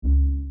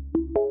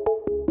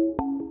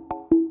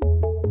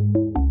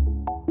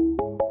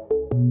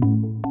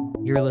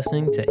You're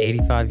listening to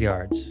 85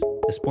 Yards,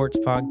 the sports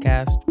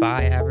podcast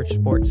by average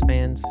sports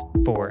fans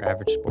for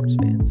average sports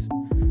fans.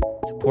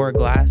 So pour a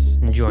glass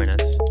and join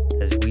us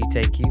as we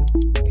take you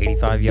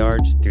 85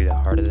 yards through the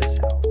heart of the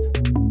South.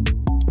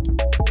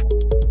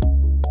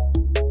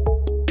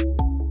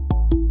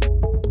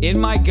 In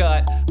my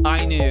gut,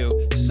 I knew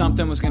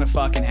something was going to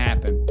fucking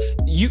happen.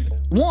 He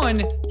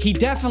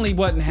definitely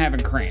wasn't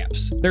having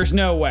cramps. There's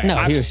no way. No,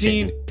 I've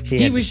seen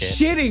he was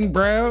shitting,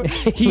 bro.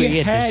 He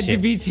had to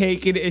be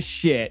taking a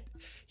shit.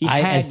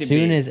 As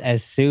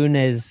soon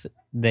as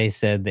they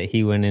said that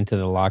he went into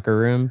the locker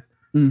room,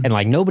 and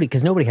like nobody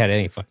had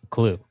any fucking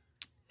clue.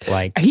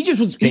 Like he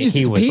was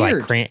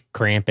like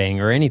cramping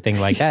or anything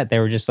like that. They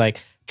were just like,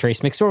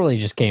 Trace McSorley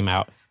just came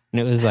out, and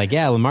it was like,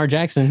 yeah, Lamar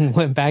Jackson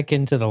went back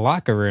into the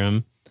locker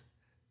room,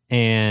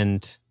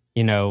 and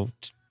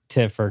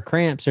for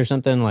cramps or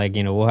something, like,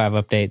 we'll have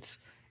updates.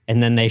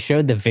 And then they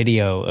showed the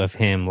video of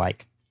him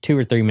like 2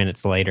 or 3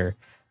 minutes later.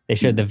 They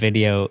showed the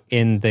video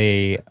in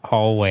the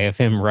hallway of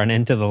him run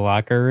into the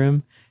locker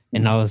room.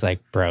 And I was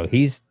like, bro,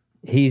 he's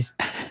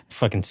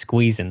fucking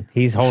squeezing.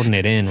 He's holding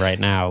it in right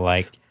now.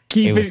 Like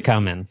it was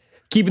coming.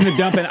 Keeping the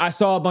dumping. I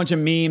saw a bunch of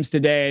memes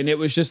today, and it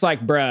was just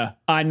like, bruh,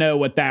 I know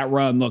what that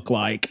run looked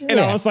like. And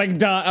I was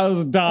like, I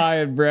was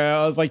dying, bro.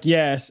 I was like,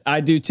 yes,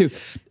 I do too.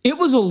 It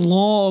was a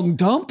long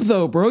dump,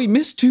 though, bro. He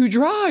missed 2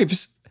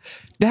 drives.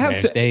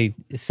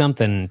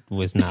 Something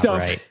was not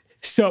right.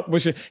 So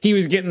he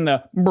was getting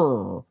the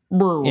brr,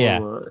 brr.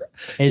 Yeah.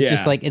 It's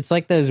just like, it's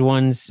like those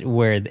ones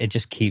where it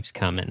just keeps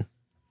coming.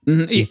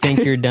 Mm-hmm. You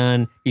think you're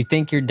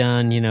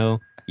done.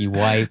 You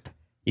wipe,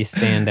 you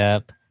stand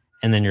up,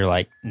 and then you're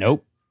like,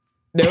 nope.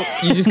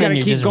 You just gotta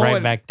keep going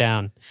right back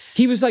down.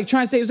 He was like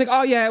trying to say, he was like,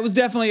 oh yeah, it was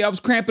definitely, I was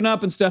cramping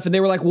up and stuff. And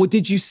they were like, well,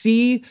 did you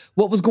see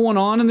what was going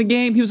on in the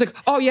game? He was like,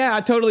 oh yeah,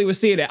 I totally was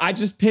seeing it. I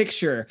just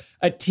picture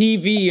a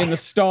TV in the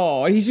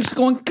stall, and he's just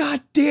going,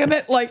 God damn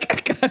it.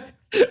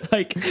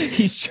 Like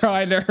he's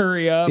trying to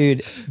hurry up.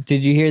 Dude,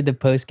 did you hear the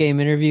post-game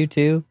interview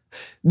too?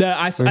 No,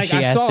 I saw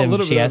a little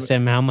bit. She asked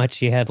him how much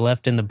he had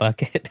left in the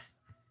bucket.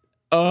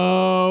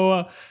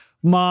 Oh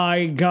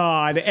my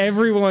God.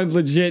 Everyone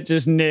legit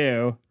just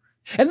knew.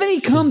 And then he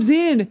comes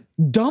in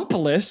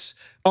dumpless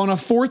on a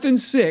 4th and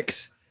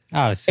 6.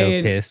 I was so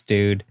pissed,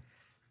 dude.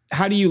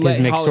 How do you let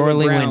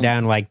McSorley went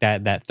down like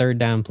that? That third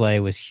down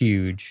play was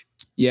huge.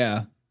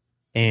 Yeah.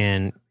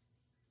 And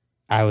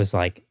I was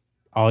like,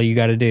 all you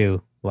got to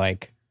do,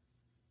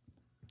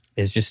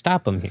 is just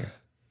stop him here.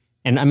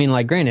 And I mean,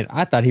 granted,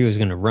 I thought he was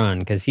going to run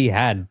because he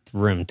had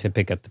room to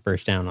pick up the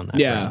first down on that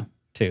run,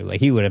 too. Like,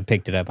 he would have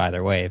picked it up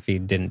either way if he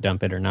didn't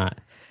dump it or not.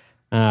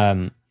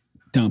 Dump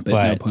it,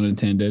 no pun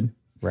intended.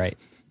 Right.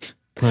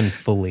 Pun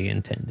fully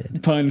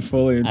intended.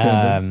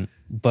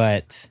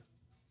 But,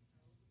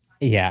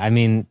 yeah, I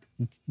mean,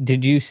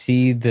 did you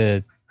see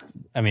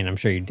I'm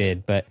sure you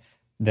did, but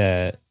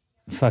the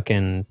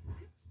fucking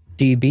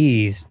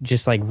DBs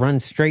just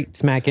run straight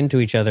smack into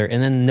each other,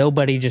 and then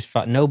nobody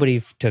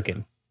took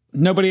him.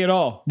 Nobody at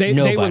all.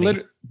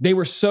 They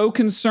were so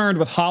concerned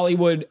with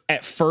Hollywood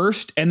at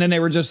first, and then they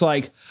were just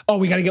like, "Oh,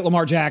 we got to get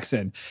Lamar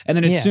Jackson." And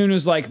then as soon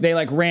as they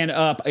ran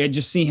up, I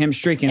just see him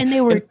streaking. And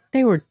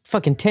they were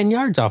fucking 10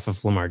 yards off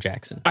of Lamar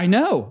Jackson. I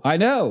know. What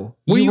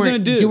are you gonna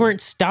do? You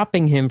weren't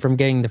stopping him from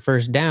getting the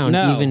first down,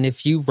 even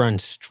if you run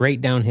straight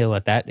downhill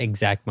at that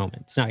exact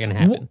moment. It's not gonna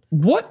happen.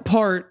 What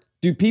part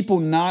do people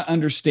not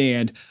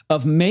understand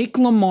of make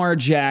Lamar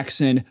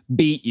Jackson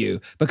beat you?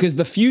 Because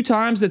the few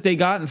times that they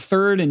got in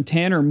 3rd and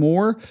 10 or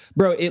more,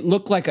 bro, it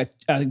looked like a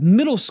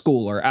middle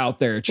schooler out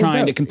there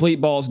trying to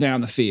complete balls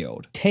down the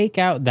field. Take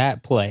out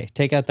that play.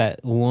 Take out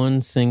that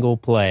one single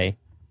play,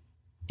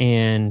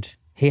 and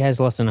he has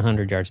less than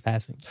 100 yards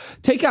passing.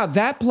 Take out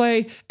that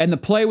play and the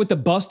play with the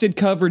busted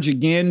coverage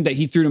again that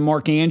he threw to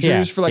Mark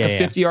Andrews for a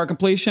 50-yard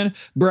completion.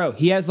 Bro,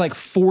 he has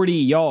 40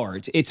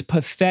 yards. It's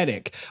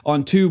pathetic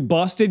on 2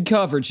 busted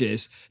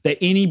coverages that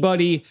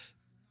anybody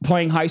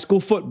playing high school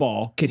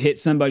football could hit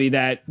somebody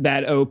that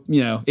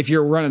if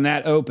you're running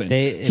that open.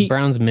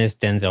 Browns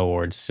missed Denzel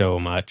Ward so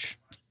much.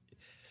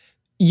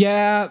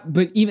 Yeah,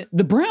 but even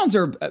the Browns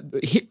are...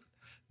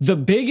 The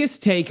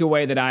biggest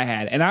takeaway that I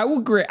had, and I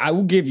will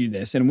give you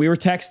this, and we were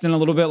texting a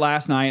little bit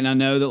last night, and I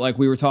know that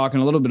we were talking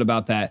a little bit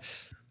about that.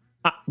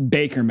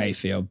 Baker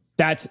Mayfield,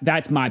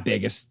 that's my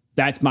biggest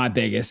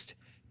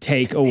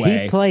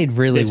takeaway. He played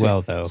really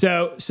well though.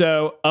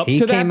 So up he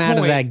to that point, he came out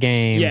of that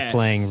game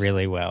playing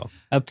really well.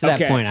 Up to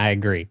that point, I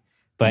agree,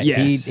 but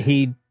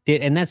he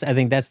did, and I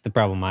think that's the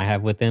problem I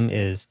have with him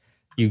is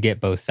you get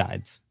both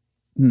sides.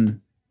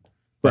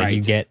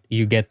 Right,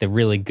 you get the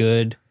really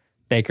good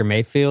Baker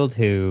Mayfield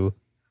who.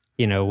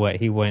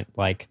 He went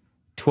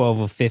 12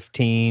 of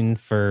 15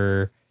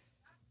 for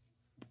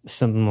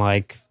something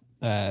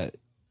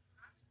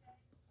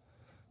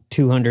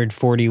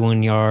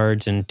 241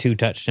 yards and 2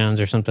 touchdowns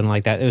or something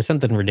like that. It was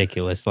something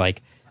ridiculous,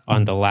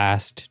 on the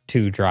last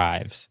 2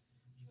 drives.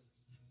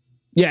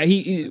 Yeah,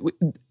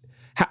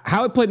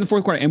 how it played in the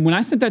 4th quarter. And when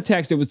I sent that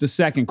text, it was the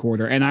 2nd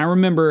quarter. And I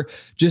remember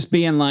just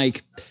being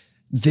like,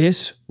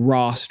 this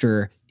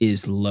roster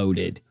is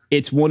loaded.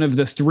 It's one of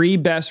the 3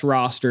 best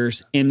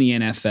rosters in the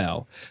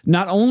NFL.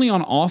 Not only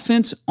on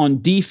offense,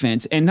 on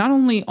defense, and not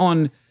only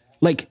on,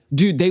 like,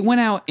 dude, they went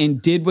out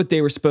and did what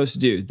they were supposed to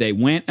do. They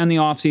went in the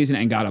offseason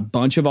and got a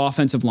bunch of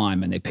offensive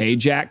linemen. They paid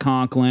Jack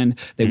Conklin.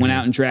 They went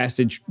out and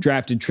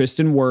drafted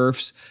Tristan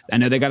Wirfs. I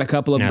know they got a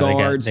couple of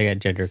guards. They got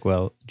Jedrick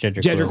Wells.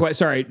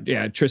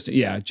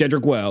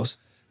 Jedrick Wells.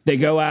 They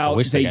go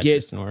out. They get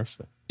Tristan Wirfs.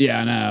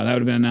 Yeah, I know. That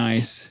would have been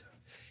nice.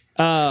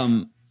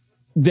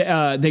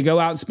 They go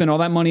out and spend all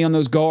that money on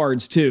those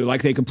guards too.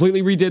 Like, they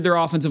completely redid their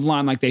offensive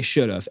line like they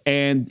should have.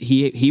 And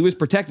he was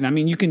protected. I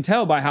mean, you can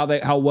tell by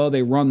how well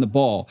they run the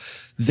ball.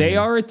 They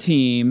are a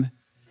team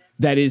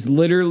that is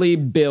literally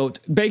built.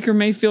 Baker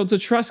Mayfield's a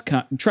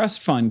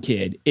trust fund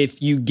kid.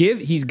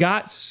 He's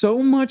got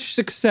so much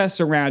success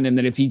around him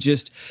that if he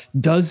just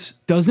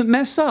doesn't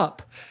mess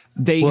up,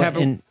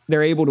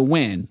 they're able to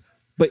win.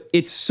 But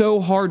it's so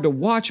hard to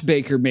watch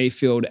Baker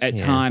Mayfield at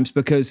times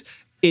because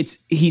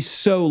he's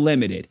so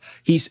limited.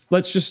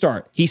 Let's just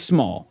start. He's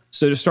small.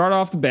 So to start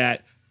off the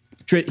bat,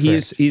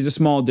 he's a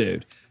small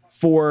dude.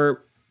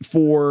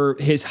 For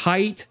his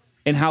height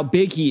and how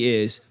big he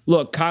is,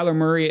 look, Kyler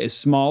Murray is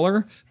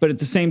smaller, but at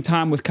the same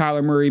time with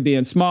Kyler Murray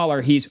being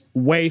smaller, he's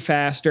way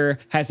faster,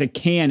 has a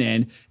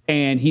cannon,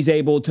 and he's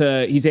able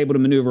to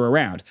maneuver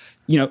around.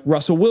 You know,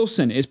 Russell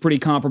Wilson is pretty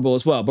comparable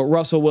as well, but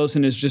Russell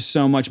Wilson is just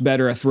so much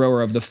better a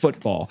thrower of the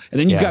football. And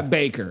then you've got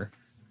Baker,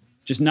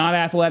 just not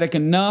athletic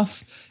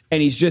enough.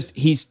 And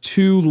he's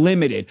too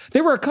limited.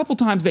 There were a couple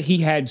times that he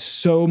had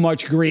so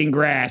much green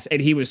grass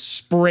and he was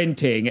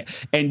sprinting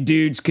and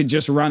dudes could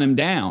just run him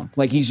down.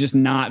 Like, he's just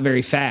not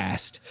very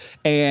fast.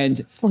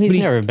 And he's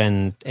never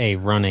been a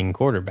running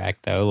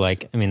quarterback though.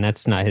 Like, I mean,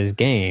 that's not his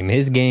game.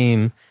 His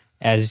game,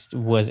 as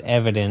was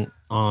evident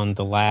on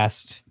the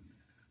last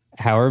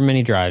however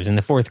many drives in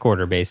the fourth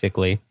quarter,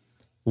 basically,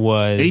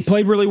 was he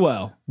played really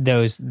well.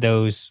 Those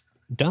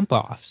dump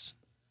offs.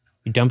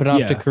 You dump it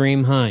off to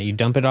Kareem Hunt. You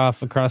dump it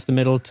off across the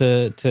middle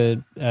to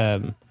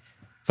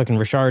fucking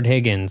Rashard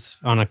Higgins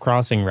on a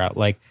crossing route.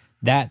 Like,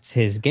 that's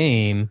his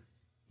game,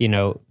 you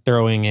know,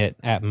 throwing it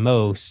at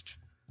most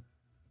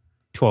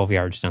 12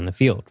 yards down the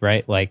field,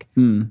 right? Like,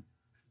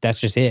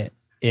 that's just it.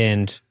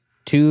 And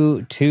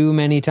too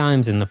many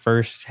times in the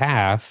first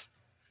half,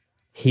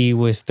 he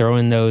was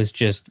throwing those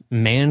just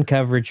man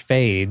coverage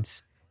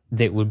fades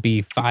that would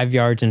be 5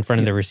 yards in front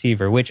of the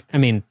receiver, which, I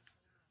mean,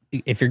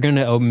 if you're going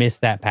to miss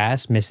that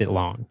pass, miss it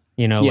long,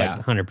 you know,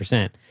 like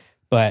 100%.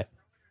 But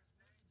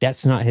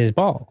that's not his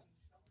ball.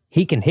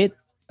 He can hit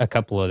a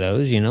couple of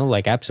those, you know,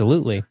 like,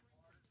 absolutely.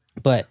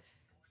 But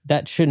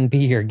that shouldn't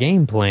be your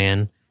game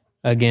plan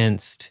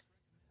against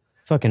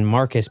fucking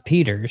Marcus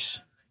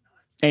Peters.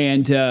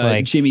 And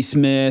Jimmy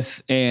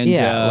Smith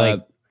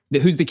and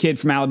who's the kid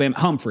from Alabama?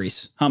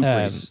 Humphreys.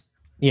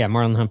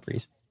 Marlon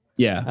Humphreys.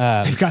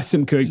 Yeah, they've got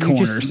some good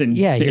corners.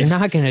 You're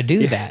not going to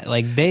do that.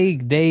 Like,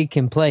 they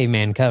can play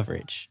man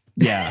coverage.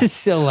 Yeah.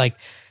 So, like,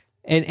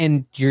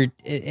 and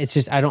it's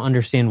just, I don't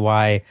understand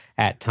why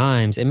at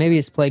times, and maybe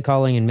it's play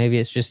calling and maybe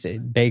it's just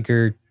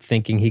Baker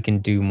thinking he can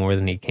do more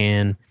than he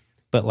can.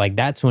 But, like,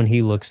 that's when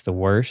he looks the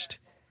worst.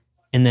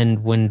 And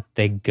then when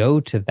they go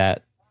to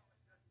that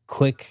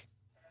quick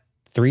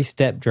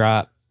 3-step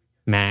drop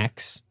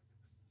max,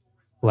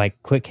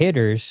 like, quick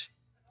hitters,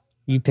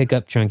 you pick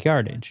up chunk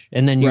yardage.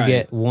 And then you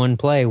get one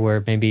play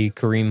where maybe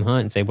Kareem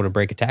Hunt's able to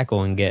break a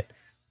tackle and get,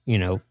 you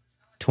know,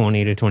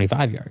 20 to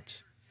 25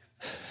 yards.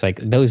 It's like,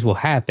 those will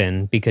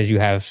happen because you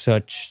have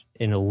such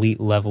an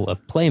elite level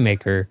of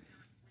playmaker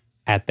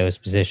at those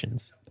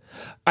positions.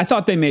 I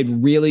thought they made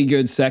really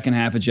good second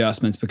half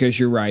adjustments because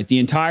you're right. The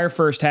entire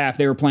first half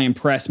they were playing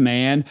press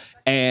man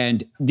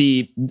and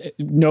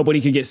nobody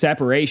could get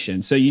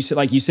separation. So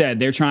like you said,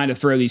 they're trying to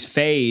throw these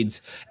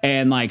fades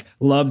and, like,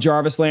 love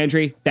Jarvis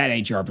Landry. That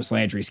ain't Jarvis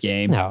Landry's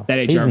game. No, that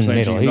ain't Jarvis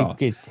Landry at all.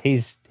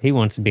 He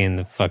wants to be in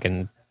the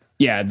fucking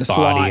the body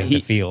slot of the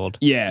field.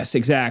 Yes,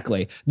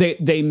 exactly.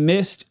 They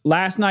missed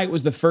last night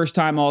was the first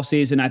time all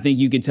season. I think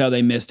you could tell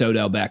they missed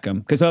Odell Beckham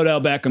because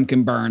Odell Beckham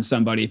can burn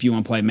somebody if you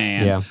want to play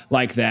man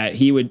like that.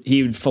 He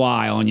would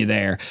fly on you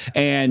there.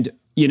 And,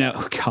 you know,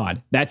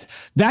 God,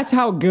 that's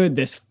how good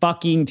this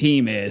fucking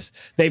team is.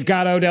 They've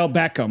got Odell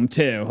Beckham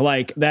too.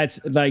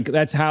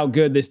 That's how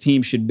good this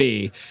team should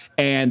be.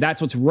 And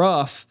that's what's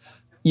rough,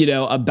 you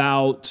know,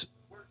 about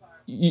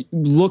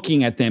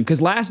looking at them,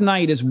 because last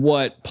night is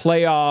what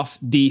playoff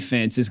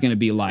defense is going to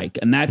be like,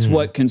 and that's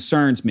what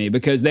concerns me,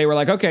 because they were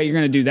like, okay, you're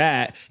going to do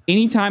that.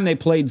 Anytime they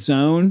played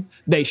zone,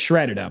 they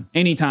shredded them.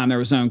 Anytime there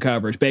was zone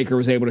coverage, Baker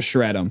was able to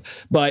shred them.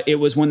 But it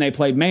was when they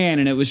played man,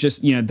 and it was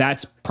just, you know,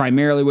 that's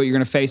primarily what you're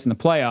going to face in the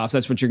playoffs.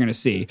 That's what you're going to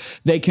see.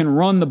 They can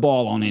run the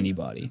ball on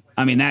anybody.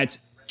 I mean, that's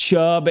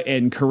Chubb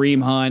and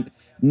Kareem Hunt.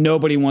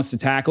 Nobody wants to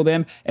tackle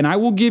them. And I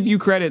will give you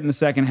credit in the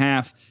second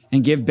half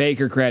and give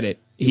Baker credit.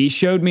 He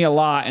showed me a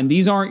lot, and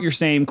these aren't your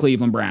same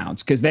Cleveland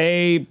Browns, because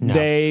they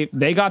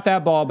got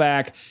that ball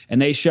back and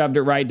they shoved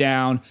it right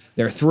down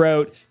their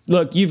throat.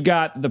 Look, you've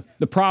got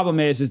the problem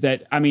is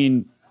that, I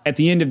mean, at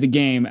the end of the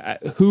game,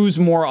 who's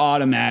more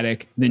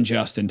automatic than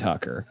Justin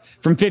Tucker?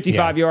 From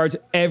 55 yards,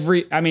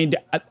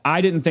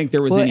 I didn't think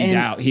there was any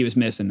doubt he was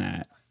missing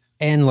that.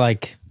 And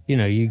like,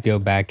 you go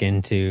back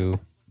into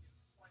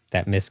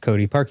that missed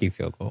Cody Parkey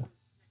field goal.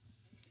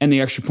 And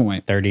the extra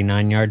point.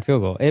 39-yard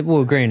field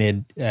goal.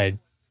 Granted,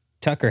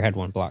 Tucker had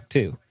one block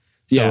too.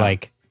 So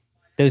like,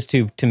 those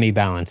two to me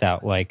balance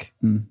out. Like,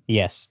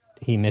 yes,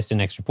 he missed an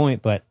extra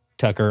point, but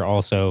Tucker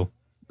also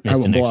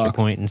missed an extra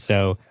point. And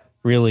so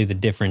really the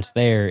difference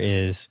there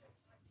is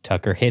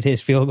Tucker hit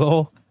his field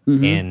goal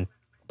and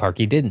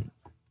Parkey didn't.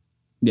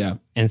 Yeah.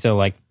 And so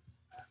like,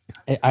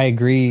 I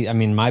agree. I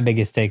mean, my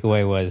biggest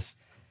takeaway was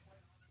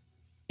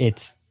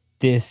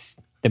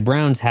the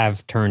Browns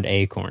have turned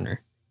a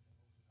corner.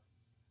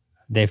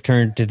 They've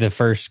turned to the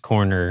first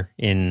corner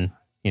in,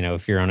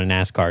 if you're on a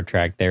NASCAR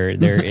track, they're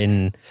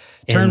in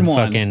turn one.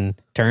 Fucking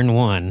turn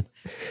one,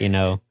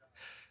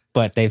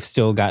 but they've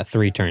still got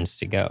 3 turns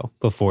to go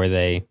before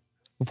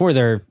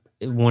they're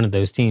one of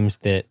those teams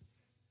that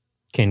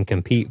can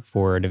compete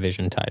for a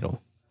division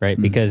title, right?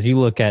 Because you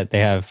look at, they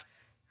have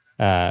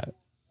 4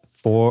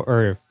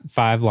 or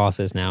 5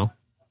 losses now,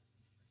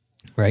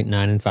 right?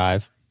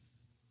 9-5.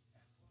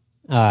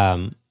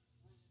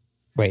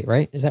 Wait,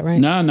 right? Is that right?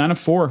 No,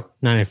 9-4.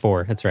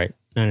 9-4. That's right.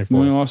 9-4. We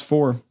only lost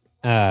 4.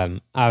 I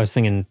was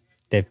thinking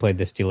they've played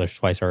the Steelers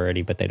twice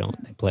already, but they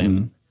don't. They play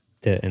them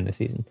to end the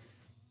season.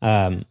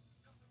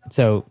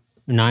 So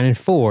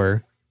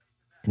 9-4,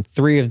 and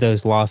 3 of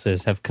those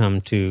losses have come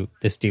to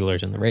the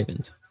Steelers and the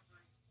Ravens.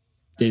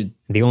 Dude.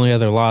 The only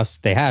other loss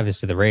they have is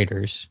to the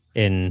Raiders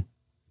in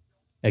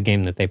a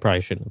game that they probably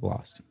shouldn't have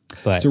lost.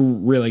 But it's a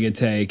really good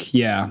take.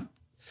 Yeah.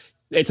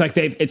 It's like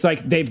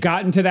they've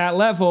gotten to that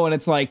level, and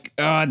it's like,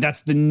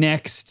 that's the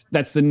next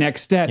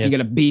step. Yep. You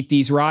got to beat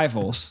these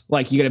rivals.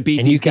 Like, you got to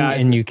beat these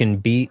guys. And you can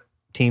beat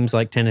teams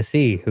like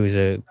Tennessee, who's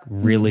a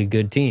really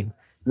good team.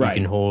 Right.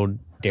 You can hold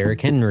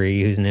Derrick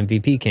Henry, who's an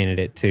MVP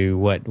candidate, to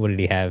what did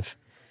he have?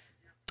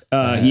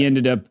 He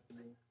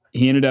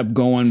ended up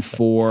going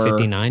for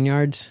 59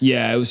 yards.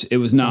 Yeah, it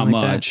was not like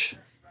much. That.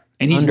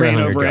 And he's ran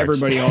over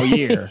everybody all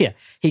year. Yeah.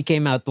 He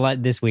came out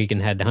this week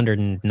and had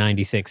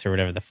 196 or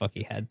whatever the fuck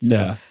he had.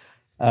 So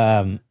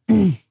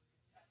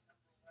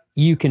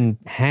you can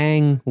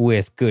hang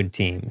with good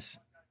teams,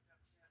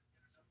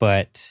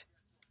 but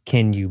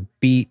can you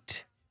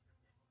beat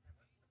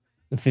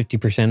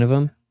 50% of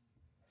them?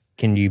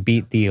 Can you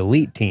beat the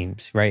elite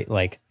teams, right?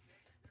 Like,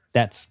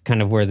 that's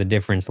kind of where the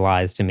difference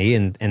lies to me,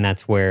 and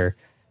that's where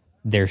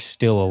there's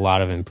still a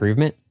lot of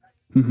improvement.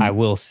 I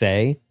will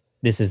say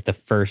this is the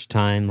first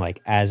time,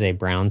 like, as a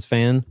Browns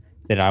fan,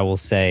 that I will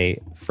say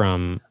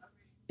from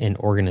an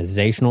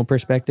organizational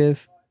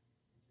perspective,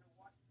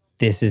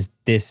 this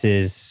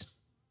is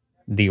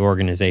the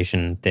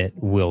organization that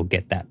will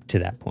get that to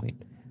that point.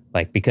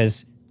 Like,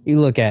 because you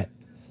look at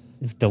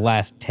the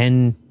last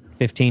 10,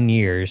 15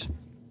 years,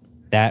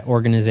 that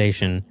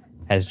organization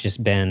has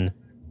just been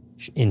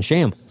in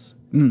shambles.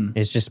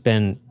 It's just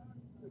been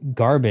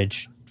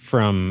garbage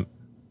from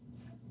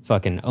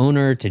fucking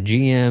owner to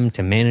GM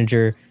to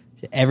manager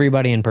to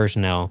everybody in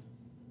personnel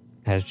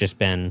has just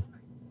been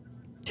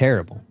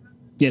terrible.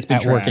 Yeah, it's been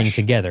at trash. Working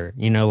together.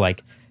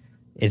 Like,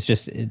 it's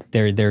just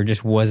there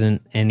just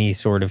wasn't any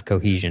sort of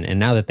cohesion. And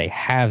now that they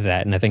have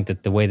that, and I think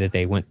that the way that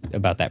they went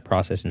about that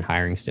process in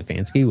hiring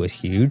Stefanski was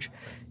huge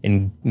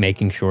in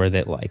making sure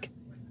that, like,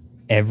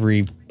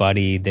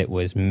 everybody that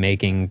was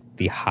making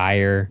the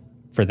hire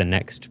for the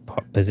next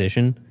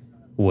position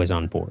was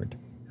on board,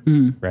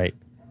 right?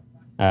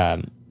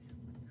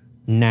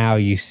 Now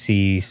you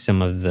see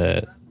some of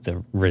the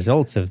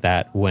results of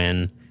that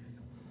when,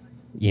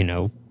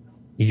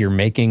 you're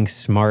making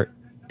smart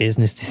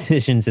business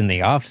decisions in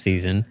the off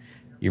season,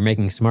 you're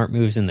making smart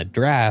moves in the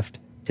draft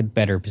to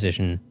better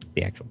position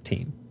the actual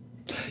team.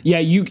 Yeah,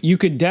 you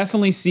could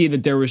definitely see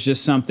that there was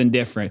just something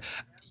different.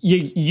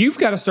 You've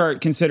got to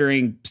start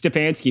considering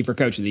Stefanski for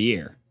Coach of the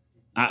Year.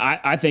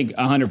 I think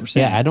 100%.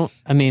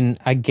 Yeah,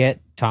 I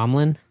get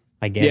Tomlin.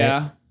 I get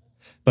it.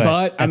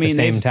 But at the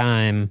same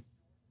time,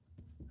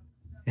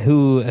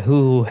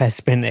 who has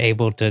been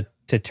able to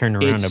turn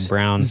around a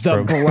Browns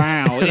program?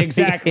 Brown,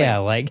 exactly. Yeah,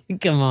 like,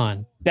 come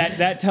on.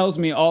 That tells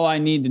me all I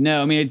need to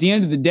know. I mean, at the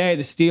end of the day,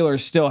 the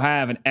Steelers still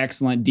have an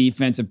excellent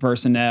defensive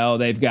personnel.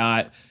 They've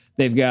got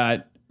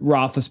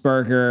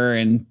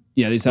Roethlisberger and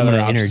these other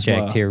options.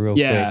 Interject here real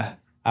quick.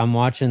 I'm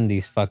watching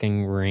these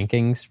fucking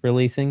rankings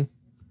releasing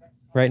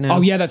right now.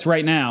 Oh yeah, that's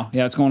right now.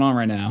 Yeah, that's going on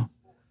right now.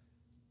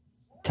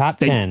 Top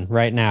 10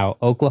 right now.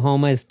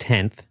 Oklahoma is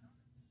 10th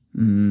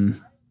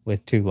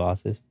with 2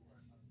 losses.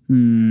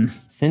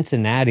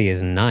 Cincinnati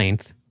is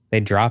 9th. They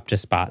dropped a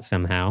spot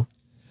somehow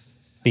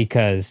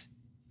because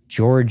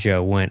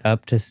Georgia went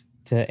up to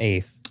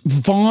 8th.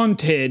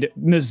 Vaunted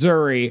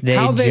Missouri.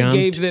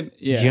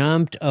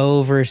 Jumped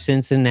over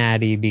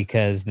Cincinnati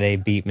because they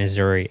beat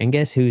Missouri. And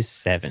guess who's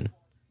 7?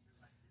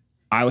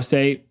 Iowa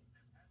State.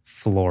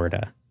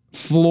 Florida.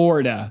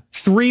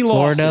 3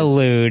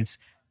 losses.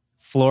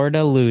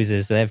 Florida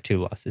loses. They have 2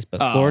 losses, but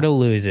Florida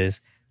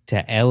loses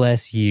to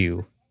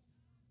LSU.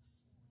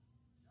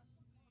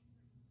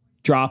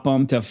 drop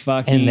them to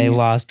fucking. And they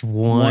lost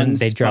one.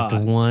 They dropped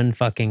spot. one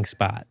fucking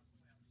spot.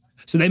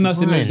 So they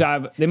must have moved.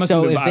 They must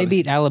have moved. So if they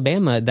beat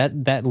Alabama,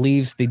 that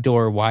leaves the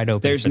door wide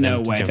open. There's for them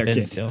no to way jump they're in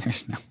getting. still.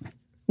 There's no way.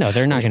 No,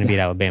 they're not going to beat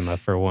Alabama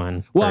for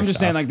one. Well, I'm just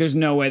saying, off. like, there's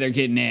no way they're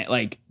getting it.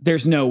 Like,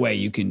 there's no way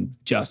you can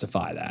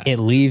justify that. It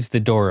leaves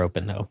the door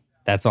open, though.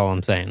 That's all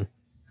I'm saying.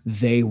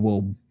 They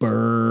will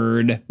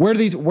bird. Where are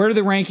the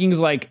rankings?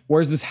 Like,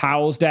 where's this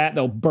housed at?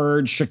 They'll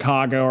bird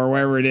Chicago or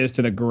wherever it is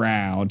to the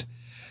ground.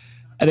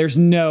 There's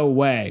no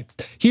way.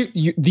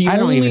 I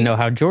don't even know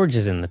how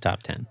Georgia's in the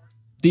top 10.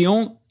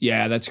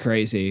 Yeah, that's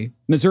crazy.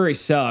 Missouri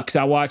sucks.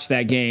 I watched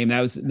that game.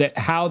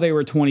 How they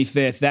were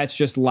 25th. That's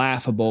just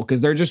laughable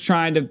because they're just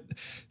trying to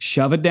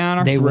shove it down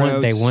our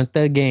throats. They want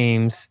the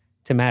games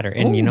to matter.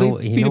 And you know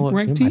what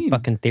my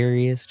fucking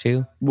theory is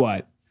too?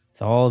 What?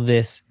 So all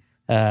this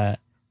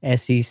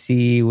SEC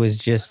was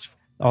just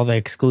all the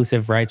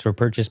exclusive rights were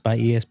purchased by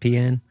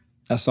ESPN.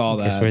 I saw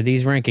that. That's where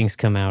these rankings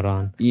come out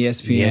on.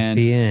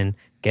 ESPN.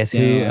 Guess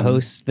who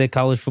hosts the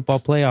college football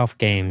playoff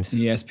games?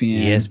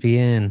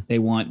 ESPN.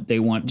 They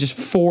want just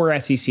 4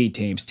 SEC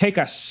teams. Take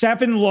a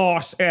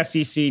 7-loss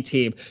SEC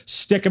team,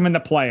 stick them in the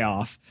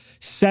playoff.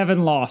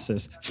 7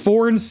 losses,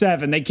 4 and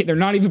 7. They're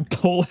not even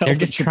eligible. They're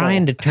just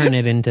trying to turn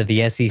it into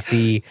the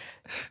SEC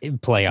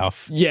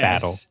playoff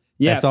battle.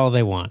 Yeah. That's all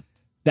they want.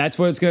 That's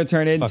what it's going to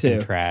turn into. Fucking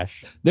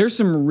trash. There's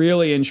some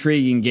really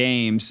intriguing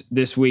games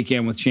this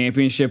weekend with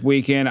championship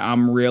weekend.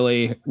 I'm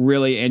really,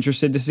 really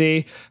interested to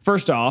see.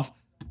 First off,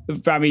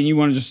 I mean, you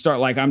want to just start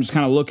like, I'm just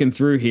kind of looking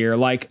through here.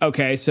 Like,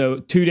 okay, so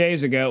 2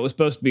 days ago, it was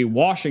supposed to be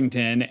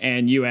Washington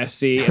and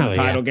USC in the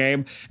title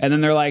game. And then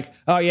they're like,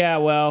 oh, yeah,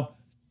 well,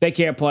 they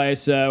can't play.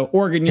 So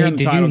Oregon, you're in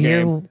the title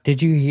game.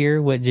 Did you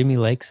hear what Jimmy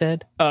Lake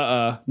said?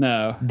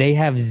 No. They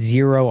have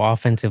 0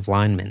 offensive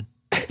linemen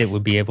that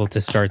would be able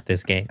to start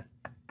this game.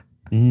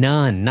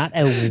 None. Not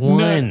a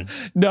one.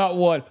 Not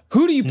one.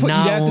 Who do you put?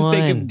 Not You'd have to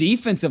think one. of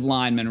defensive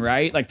linemen,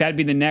 right? Like that'd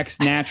be the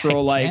next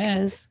natural, like.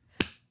 Yes.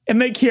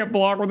 And they can't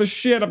block with a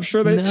shit. I'm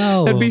sure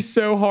that'd be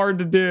so hard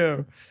to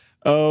do.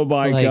 Oh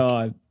my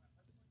God.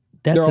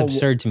 That's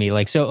absurd to me.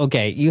 Like, so,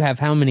 okay, you have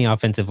how many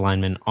offensive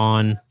linemen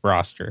on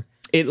roster?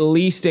 At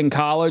least in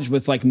college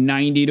with like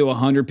 90 to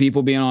 100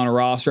 people being on a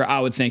roster, I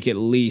would think at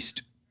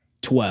least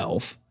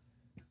 12.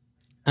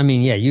 I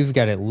mean, yeah, you've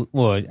got it.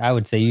 Well, I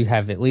would say you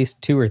have at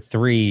least 2 or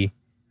 3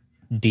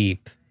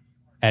 deep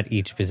at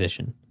each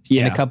position.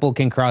 Yeah. And a couple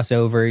can cross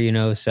over,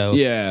 so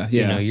yeah.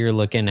 You're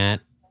looking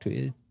at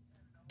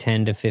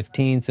 10 to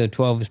 15, so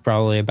 12 is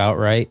probably about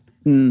right.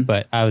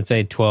 But I would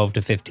say 12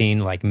 to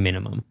 15, like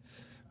minimum.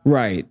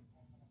 Right.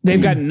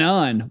 They've got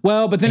none.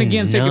 Well, but then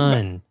again,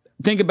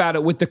 think about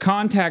it. With the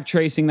contact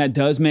tracing, that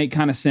does make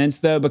kind of sense,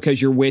 though,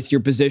 because you're with your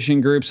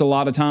position groups a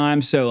lot of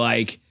times. So,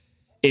 like,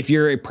 if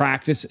you're a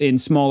practice in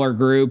smaller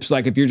groups,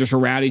 like if you're just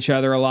around each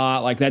other a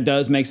lot, like that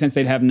does make sense.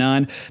 They'd have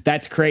none.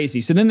 That's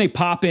crazy. So then they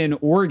pop in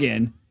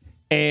Oregon,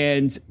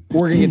 and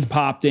Oregon gets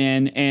popped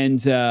in,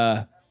 and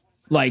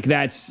like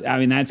that's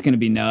going to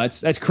be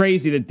nuts. That's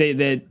crazy that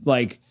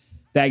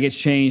that gets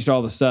changed all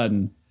of a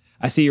sudden.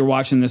 I see you're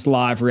watching this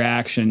live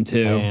reaction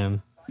to I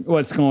am.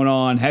 What's going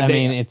on.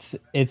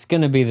 It's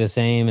going to be the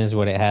same as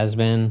what it has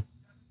been.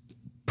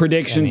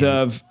 Predictions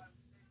of,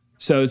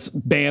 so it's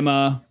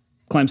Bama,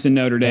 Clemson,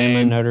 Notre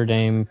Dame. Notre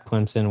Dame,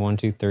 Clemson, 1,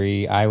 2,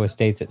 3. Iowa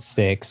State's at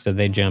 6, so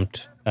they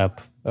jumped up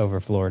over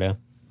Florida,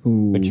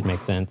 which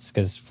makes sense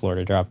because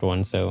Florida dropped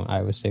 1, so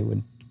Iowa State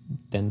would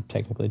then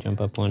technically jump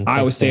up 1.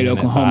 Iowa State,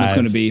 Oklahoma is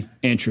going to be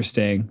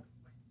interesting.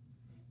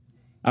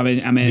 I mean,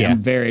 Yeah. I'm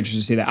very interested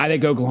to see that. I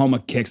think Oklahoma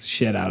kicks the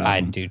shit out of them.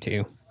 I do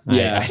too.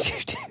 Yeah. I do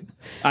too.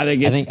 I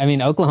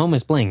think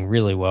Oklahoma's playing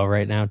really well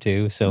right now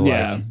too. So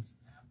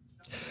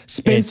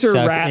Spencer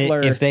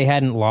Rattler. If they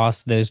hadn't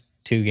lost those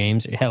 2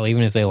 games, hell,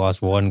 even if they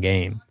lost 1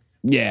 game,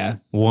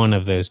 one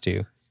of those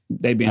 2,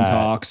 they'd be in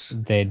talks.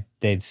 They'd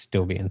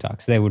still be in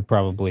talks. They would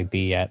probably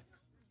be at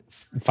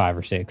 5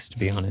 or 6, to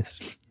be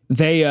honest.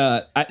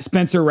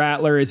 Spencer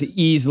Rattler is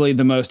easily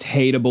the most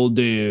hateable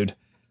dude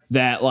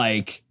that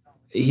I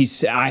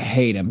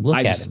hate him.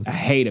 I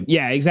hate him.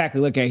 Yeah,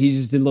 exactly. Look at he's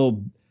just a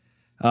little.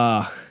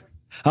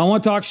 I don't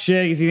want to talk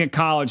shit because he's a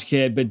college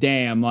kid, but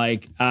damn, I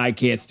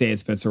can't stand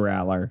Spencer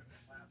Rattler.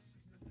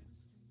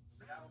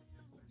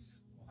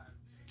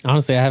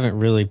 Honestly, I haven't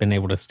really been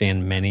able to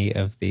stand many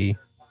of the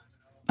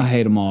I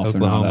hate them all.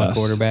 Oklahoma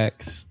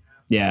quarterbacks.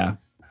 Yeah.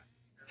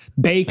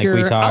 Baker.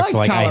 Like we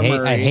talked,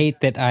 I hate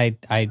that I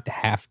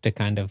have to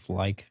kind of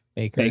like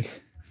Baker.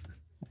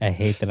 I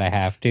hate that I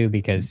have to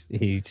because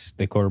he's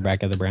the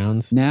quarterback of the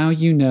Browns. Now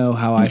you know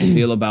how I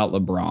feel about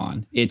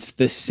LeBron. It's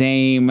the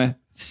same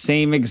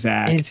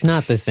exact. It's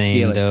not the same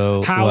feeling.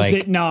 Though. How's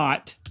it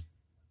not?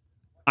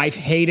 I've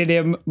hated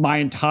him my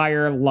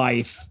entire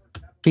life.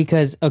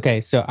 Because,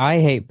 okay, so I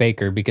hate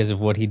Baker because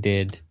of what he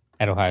did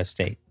at Ohio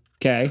State.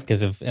 Okay.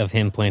 Because of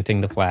him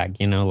planting the flag,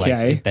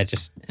 that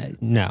just,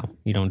 no,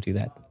 you don't do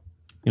that.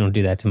 You don't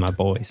do that to my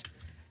boys.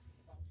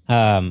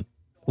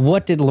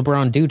 What did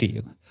LeBron do to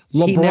you?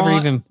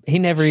 LeBron, he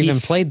never even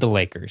played the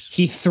Lakers.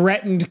 He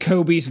threatened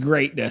Kobe's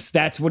greatness.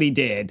 That's what he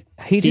did.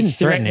 He didn't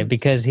threaten it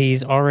because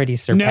he's already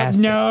surpassed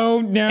it.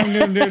 No.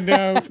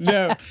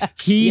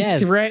 He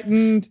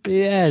threatened.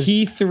 Yes.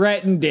 He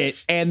threatened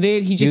it, and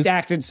then he just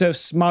acted so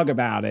smug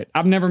about it.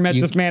 I've never met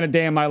this man a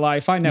day in my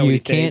life. I know what he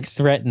thinks. You can't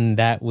threaten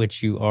that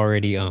which you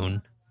already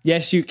own.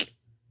 Yes, you.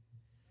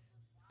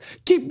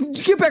 Get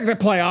back to the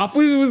playoff.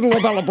 It was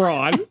about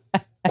LeBron.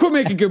 Quit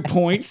making good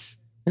points.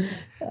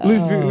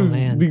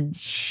 The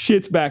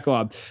shit's back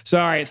on. So,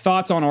 all right,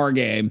 thoughts on our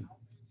game.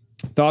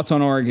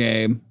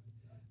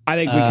 I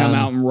think we come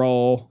out and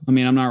roll. I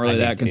mean, I'm not really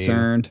that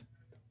concerned.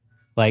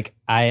 Like,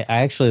 I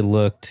actually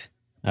looked.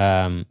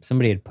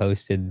 Somebody had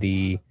posted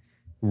the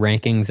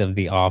rankings of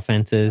the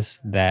offenses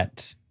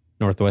that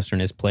Northwestern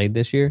has played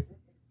this year.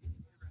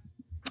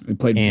 We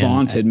played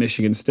vaunted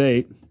Michigan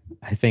State.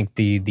 I think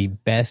the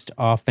best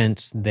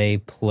offense they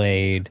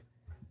played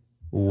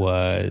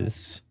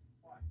was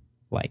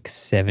like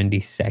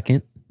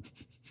 72nd.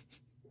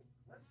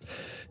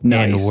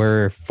 Nice. And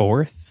we're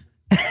 4th.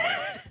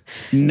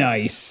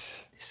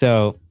 Nice.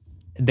 So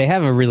they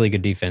have a really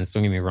good defense.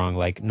 Don't get me wrong.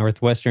 Like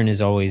Northwestern is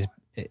always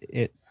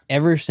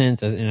ever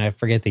since, and I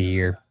forget the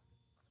year.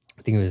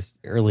 I think it was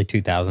early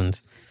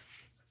 2000s.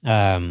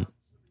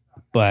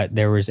 But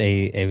it was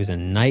a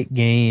night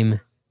game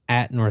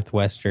at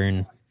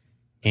Northwestern,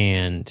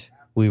 and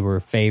we were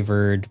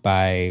favored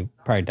by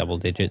probably double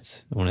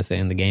digits, I want to say,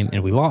 in the game,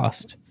 and we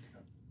lost.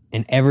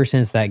 And ever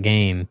since that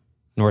game,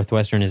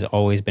 Northwestern has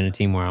always been a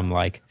team where I'm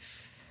like,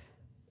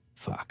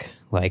 fuck,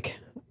 like,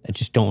 I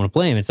just don't want to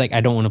play them. It's like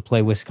I don't want to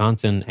play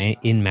Wisconsin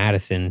in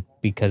Madison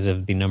because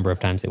of the number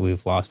of times that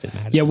we've lost at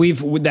Madison.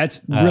 Yeah,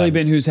 that's really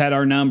been who's had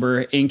our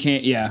number in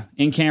camp. Yeah,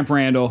 in Camp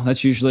Randall,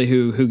 that's usually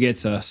who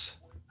gets us.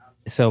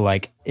 So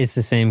like, it's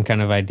the same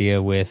kind of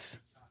idea with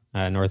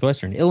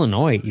Northwestern,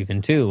 Illinois,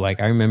 even too. Like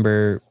I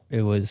remember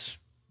it was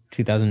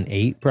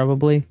 2008,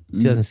 probably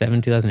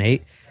 2007,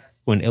 2008.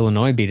 When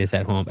Illinois beat us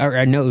at home. Or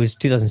I know it was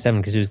 2007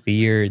 because it was the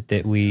year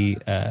that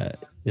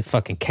the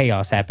fucking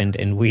chaos happened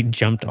and we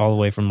jumped all the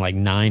way from like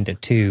 9 to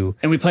 2.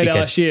 And we played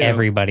LSU.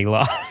 Everybody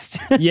lost.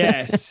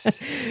 Yes.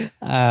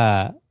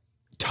 Todd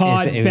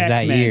It was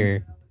that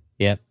year.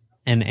 Yep.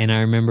 And I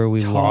remember we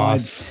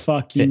lost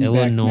to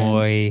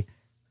Illinois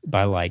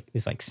by like, it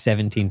was like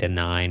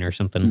 17-9 or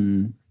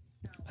something.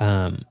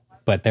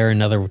 But they're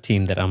another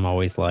team that I'm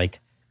always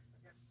like,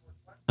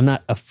 I'm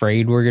not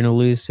afraid we're going to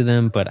lose to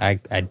them, but I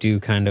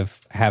do kind of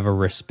have a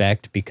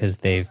respect because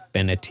they've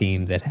been a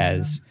team that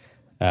has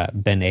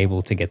been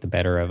able to get the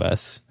better of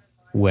us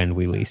when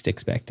we least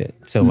expect it.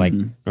 So, like,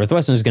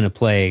 Northwestern is going to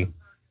play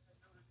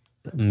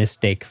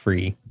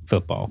mistake-free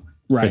football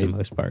for the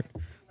most part.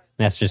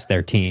 That's just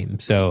their team.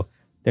 So,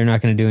 they're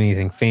not going to do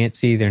anything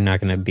fancy. They're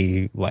not going to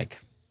be, like,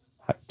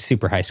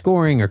 super high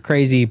scoring or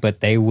crazy, but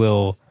they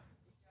will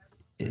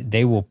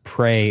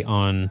prey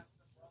on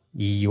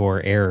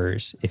your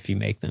errors if you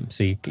make them.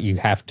 So you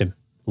have to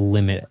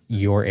limit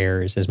your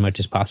errors as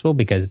much as possible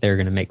because they're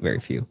going to make very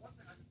few.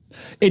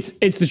 It's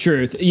the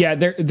truth. Yeah,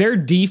 their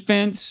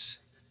defense,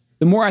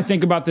 the more I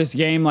think about this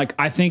game, like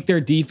I think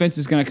their defense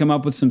is going to come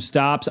up with some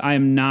stops. I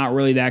am not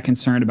really that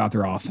concerned about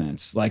their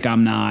offense. Like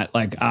I'm not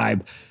like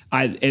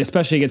and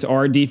especially against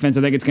our defense,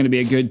 I think it's going to be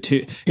a good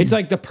it's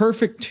like the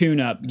perfect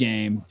tune-up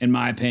game, in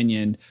my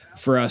opinion,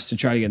 for us to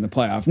try to get in the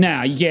playoff.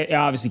 Now, you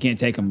obviously can't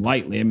take them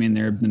lightly. I mean,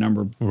 they're the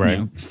number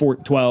 12,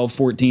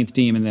 14th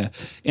team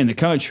in the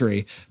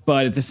country.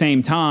 But at the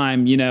same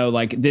time,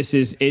 like this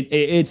is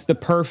it's the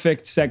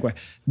perfect segue.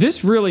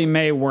 This really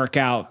may work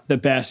out the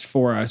best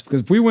for us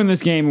because if we win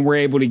this game and we're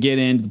able to get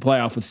into the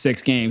playoff with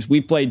 6 games,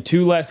 we've played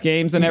 2 less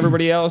games than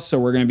everybody else, so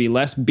we're going to be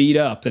less beat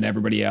up than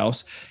everybody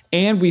else.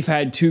 And we've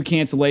had 2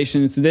 cancellations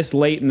this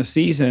late in the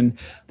season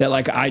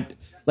that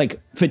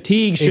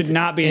fatigue should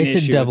not be an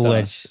issue with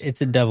us.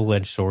 It's a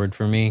double-edged sword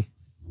for me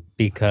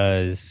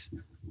because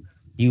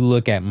you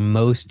look at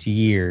most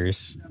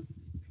years,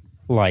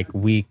 like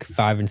week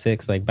 5 and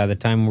 6, like by the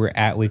time we're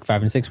at week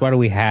 5 and 6, why do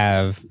we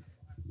have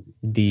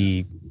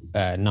the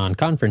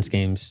non-conference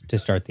games to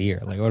start the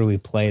year? Like, why do we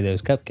play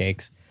those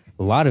cupcakes?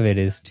 A lot of it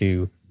is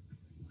to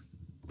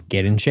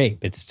get in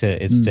shape. It's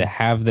to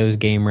have those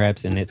game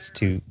reps, and it's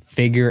to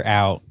figure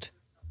out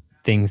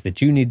things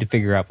that you need to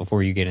figure out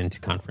before you get into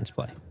conference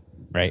play,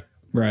 right?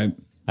 Right.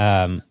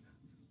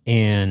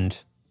 And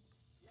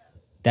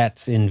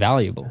that's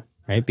invaluable,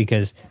 right?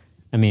 Because,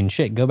 I mean,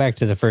 shit, go back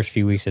to the first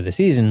few weeks of the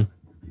season,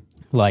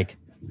 like,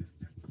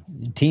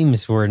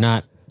 teams were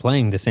not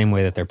playing the same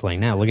way that they're playing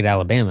now. Look at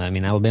Alabama. I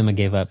mean, Alabama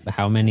gave up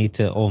how many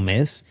to Ole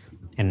Miss?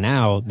 And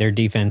now their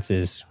defense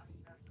is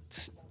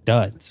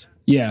studs.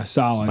 Yeah,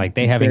 solid. Like,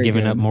 they haven't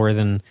given up more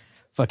than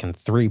fucking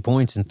 3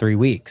 points in 3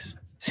 weeks.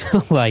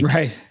 So, like,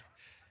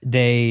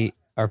 they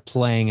are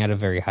playing at a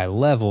very high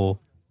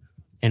level,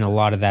 and a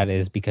lot of that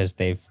is because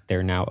they're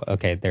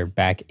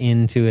back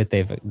into it.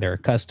 They're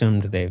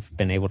accustomed. They've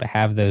been able to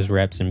have those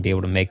reps and be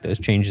able to make those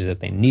changes that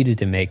they needed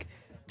to make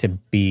to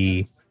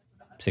be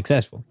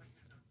successful.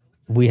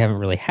 We haven't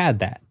really had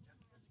that,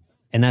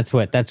 and that's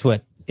what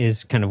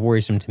is kind of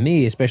worrisome to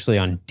me, especially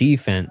on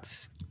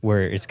defense,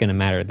 where it's going to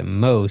matter the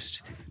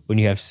most when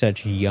you have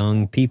such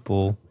young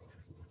people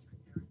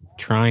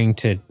trying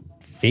to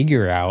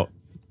figure out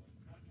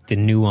the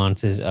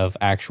nuances of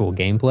actual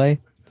gameplay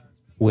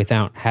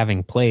without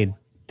having played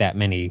that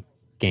many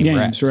games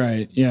reps.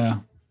 Right? Yeah.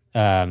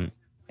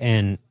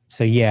 And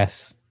so,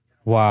 yes,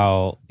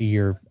 while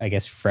you're, I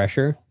guess,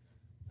 fresher,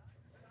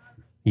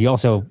 you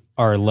also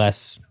are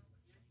less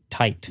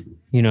tight.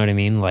 You know what I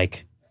mean?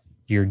 Like,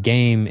 your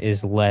game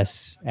is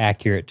less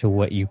accurate to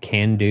what you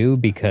can do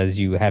because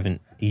you've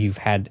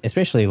had,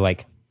 especially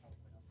like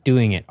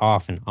doing it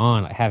off and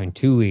on, like having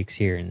 2 weeks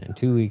here and then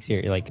 2 weeks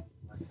here. Like,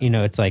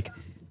 it's like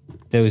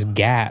those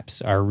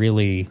gaps are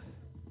really,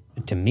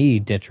 to me,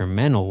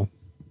 detrimental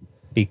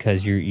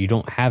because you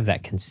don't have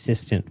that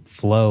consistent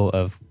flow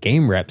of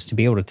game reps to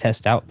be able to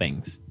test out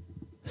things.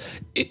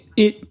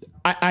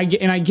 I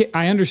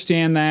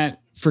understand that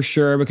for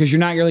sure, because you're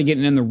not really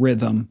getting in the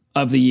rhythm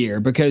of the year,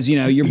 because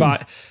your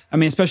bot. I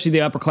mean, especially the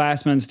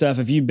upperclassmen and stuff.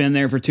 If you've been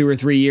there for 2 or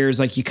 3 years,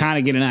 like, you kind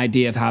of get an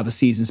idea of how the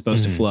season's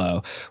supposed to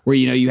flow. Where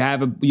you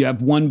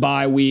have one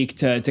bye week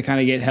to kind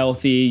of get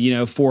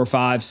healthy. 4,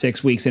 5,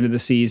 6 weeks into the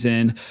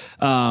season,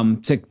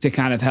 to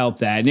kind of help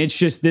that. And it's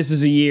just, this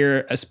is a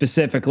year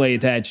specifically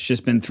that's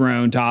just been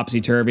thrown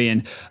topsy turvy,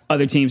 and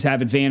other teams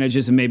have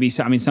advantages, and maybe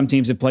some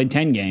teams have played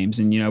 10 games,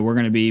 and we're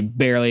going to be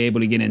barely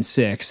able to get in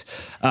 6.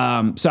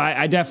 So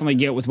I definitely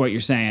get with what you're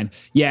saying.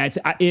 Yeah,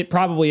 it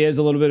probably is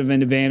a little bit of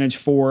an advantage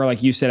for,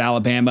 like you said,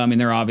 Alabama. I mean,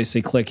 they're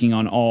obviously clicking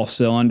on all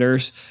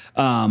cylinders,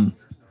 and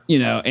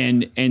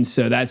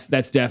so that's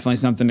definitely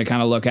something to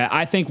kind of look at.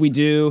 I think we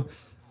do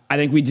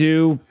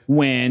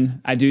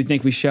win. I do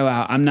think we show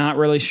out. I'm not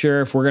really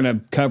sure if we're going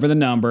to cover the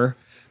number,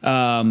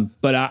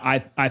 but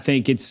I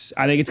think it's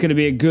going to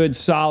be a good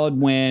solid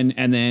win.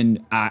 And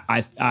then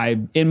I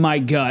in my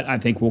gut, I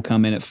think we'll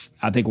come in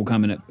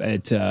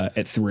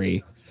at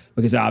 3.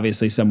 Because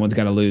obviously someone's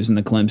got to lose in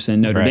the Clemson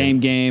Notre Dame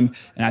game.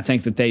 And I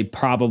think that they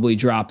probably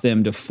drop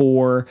them to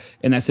 4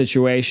 in that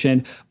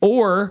situation.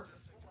 Or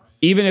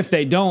even if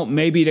they don't,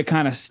 maybe to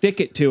kind of stick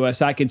it to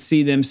us, I could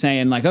see them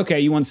saying, like, okay,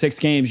 you won 6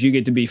 games, you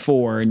get to be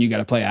 4, and you got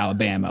to play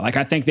Alabama. Like,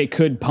 I think they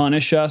could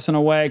punish us in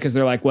a way, because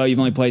they're like, well, you've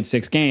only played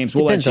 6 games.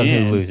 We'll Depends let you on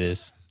in. who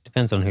loses.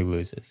 Depends on who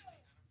loses.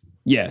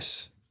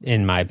 Yes.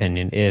 In my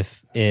opinion.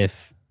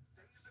 If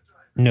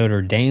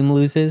Notre Dame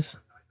loses,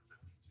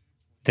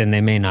 then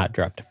they may not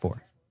drop to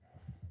 4.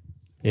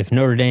 If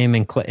Notre Dame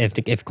and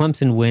if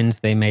Clemson wins,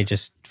 they may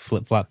just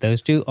flip-flop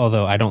those two,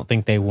 although I don't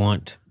think they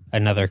want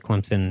another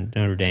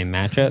Clemson-Notre Dame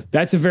matchup.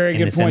 That's a very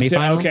good point, too.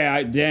 Okay,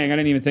 I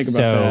didn't even think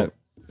about that.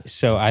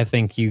 So I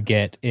think you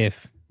get,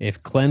 if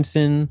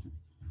Clemson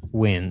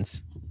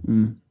wins,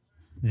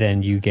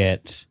 then you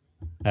get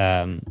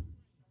Notre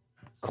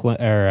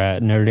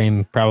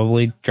Dame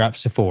probably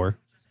drops to 4,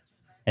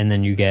 and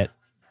then you get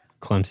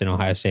Clemson,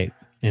 Ohio State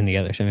in the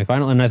other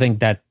semifinal. And I think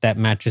that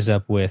matches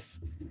up with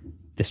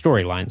the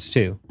storylines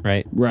too,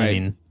 right? Right. I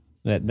mean,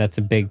 that's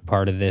a big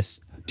part of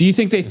this. Do you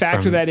think they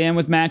factor that in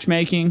with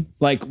matchmaking,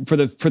 like for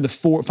the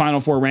final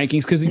 4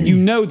 rankings? Because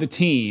the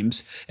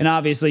teams, and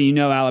obviously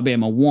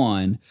Alabama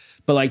won,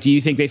 but like, do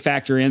you think they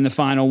factor in the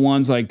final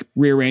ones, like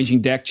rearranging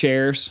deck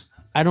chairs?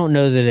 I don't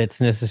know that it's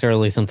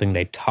necessarily something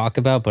they talk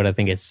about, but I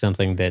think it's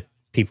something that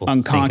people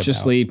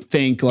unconsciously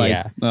think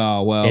like,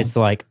 oh well, it's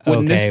like,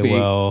 okay,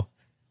 well,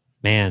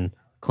 man.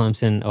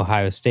 Clemson,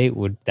 Ohio State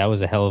that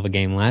was a hell of a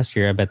game last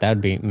year. I bet that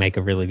would make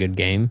a really good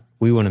game.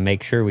 We want to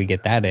make sure we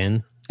get that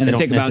in. And they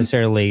don't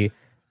necessarily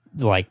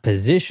like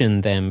position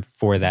them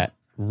for that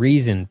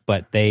reason,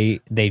 but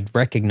they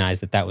recognize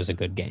that was a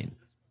good game,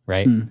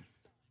 right?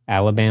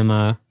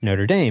 Alabama,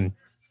 Notre Dame,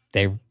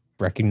 they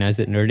recognize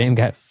that Notre Dame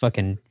got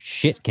fucking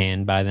shit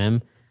canned by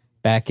them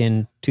back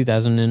in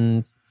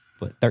 2013,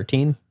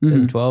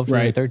 2012,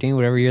 2013,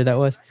 whatever year that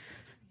was.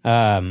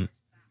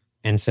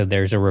 And so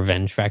there's a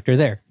revenge factor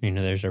there.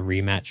 There's a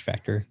rematch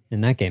factor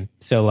in that game.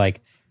 So, like,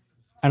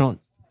 I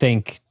don't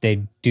think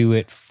they do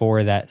it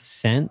for that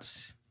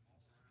sense,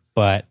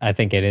 but I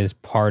think it is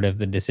part of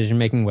the decision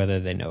making, whether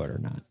they know it or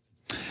not.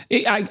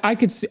 I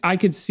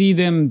could see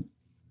them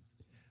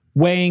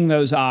weighing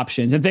those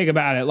options and think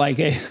about it. Like,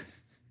 if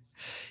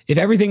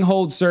everything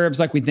holds serves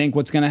like we think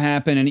what's going to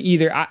happen, and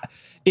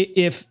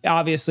if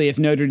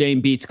Notre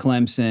Dame beats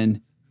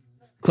Clemson,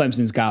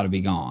 Clemson's got to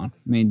be gone.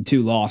 I mean,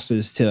 2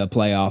 losses to the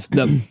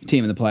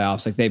team in the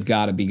playoffs, like, they've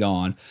got to be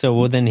gone. So,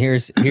 well, then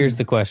here's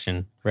the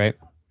question, right?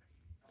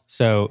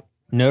 So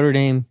Notre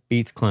Dame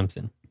beats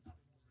Clemson,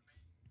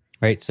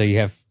 right? So you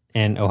have,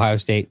 and Ohio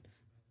State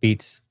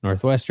beats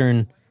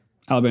Northwestern.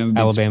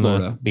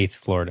 Alabama beats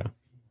Florida.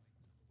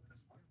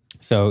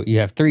 So you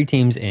have 3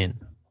 teams in: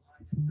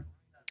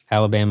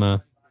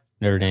 Alabama,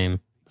 Notre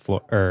Dame,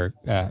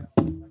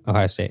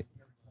 Ohio State.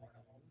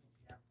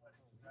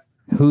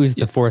 Who's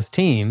the 4th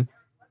team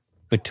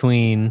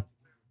between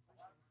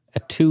a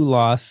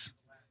 2-loss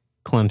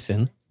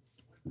Clemson,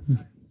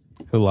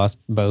 who lost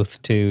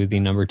both to the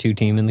number 2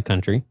 team in the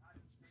country,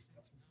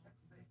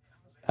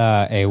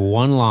 a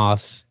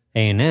 1-loss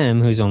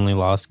A&M, whose only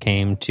loss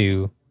came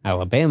to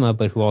Alabama,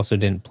 but who also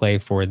didn't play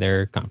for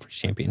their conference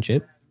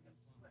championship.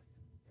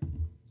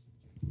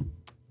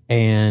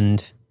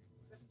 And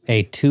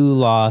a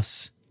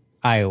 2-loss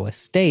Iowa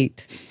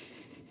State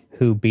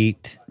who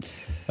beat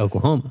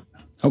Oklahoma.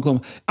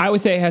 Iowa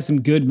State has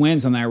some good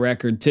wins on that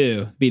record,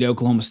 too. Beat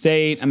Oklahoma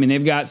State. I mean,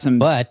 they've got some...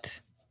 But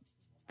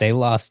they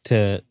lost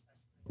to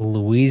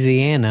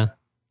Louisiana.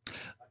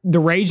 The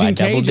Raging Cajuns.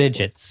 Double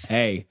digits.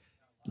 Hey,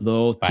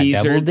 little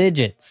teaser. Double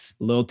digits.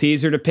 Little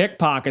teaser to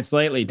pickpockets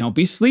lately. Don't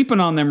be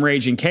sleeping on them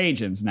Raging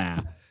Cajuns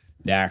now.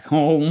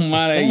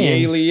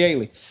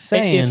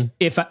 Saying.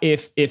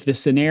 If the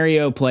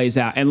scenario plays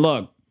out, and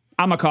look,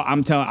 I'm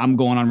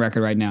going on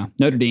record right now.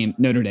 Notre Dame's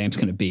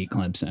going to beat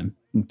Clemson.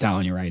 I'm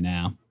telling you right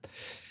now.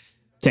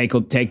 Take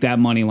that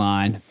money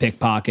line,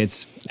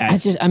 pickpockets.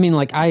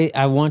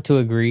 I want to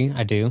agree.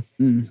 I do.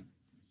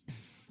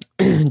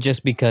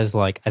 Just because,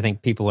 like, I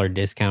think people are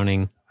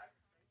discounting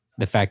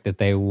the fact that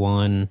they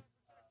won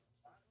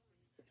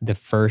the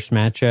first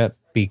matchup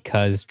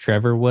because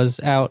Trevor was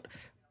out,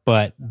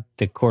 but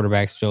the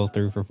quarterback still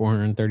threw for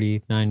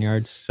 439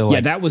 yards. So,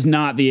 like, that was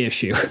not the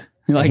issue.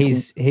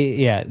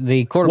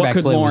 The quarterback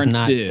play Lawrence was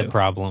not do? the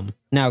problem.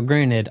 Now,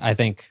 granted, I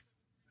think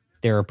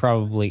there are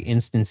probably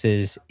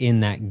instances in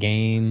that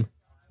game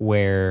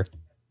where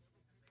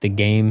the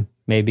game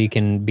maybe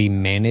can be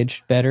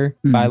managed better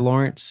by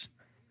Lawrence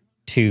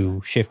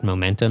to shift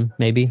momentum,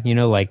 maybe. You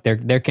know, like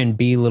there can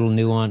be little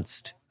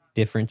nuanced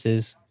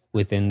differences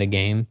within the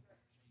game.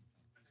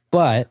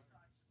 But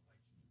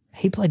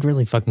he played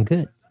really fucking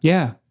good.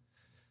 Yeah.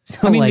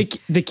 So, I mean, like,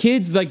 the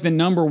kid's like the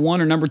number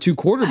 1 or number 2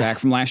 quarterback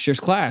from last year's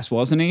class,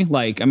 wasn't he?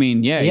 Like, I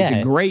mean, he's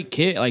a great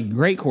kid, like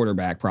great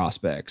quarterback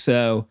prospect.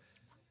 So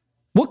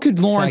what could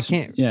Lawrence...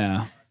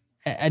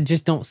 I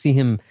just don't see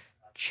him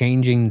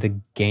changing the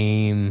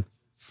game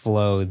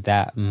flow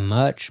that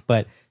much,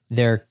 but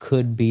there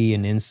could be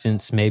an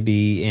instance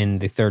maybe in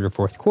the third or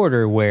fourth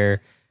quarter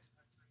where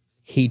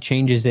he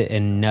changes it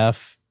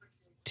enough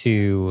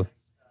to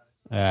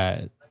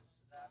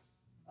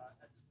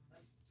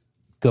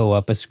go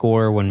up a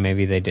score when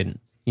maybe they didn't.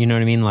 You know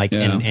what I mean? Like,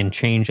 and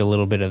change a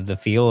little bit of the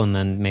feel, and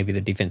then maybe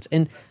the defense.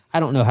 And I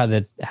don't know how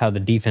the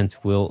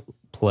defense will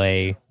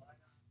play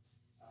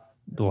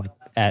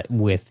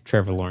with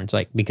Trevor Lawrence,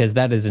 like, because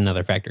that is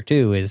another factor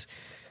too, is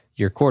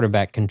your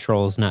quarterback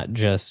controls not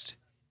just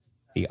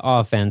the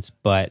offense,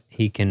 but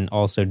he can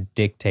also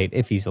dictate,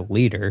 if he's a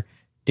leader,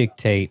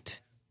 dictate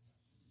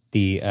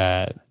the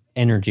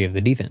energy of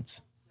the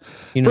defense.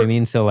 You know what I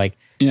mean? So, like,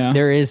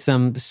 there is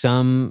some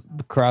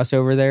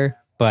crossover there,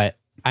 but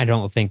I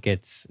don't think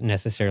it's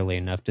necessarily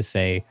enough to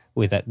say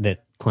with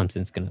that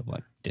Clemson's going to,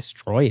 like,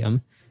 destroy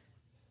him.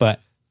 But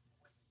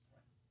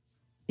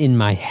in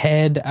my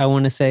head, I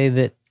want to say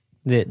that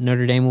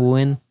Notre Dame will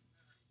win,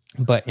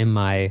 but in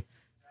my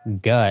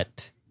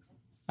gut,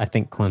 I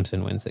think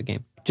Clemson wins the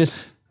game. Just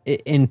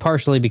in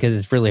partially because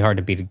it's really hard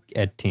to beat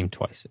a team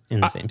twice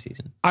in the same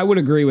season. I would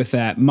agree with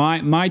that.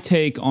 My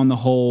take on the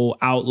whole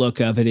outlook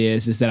of it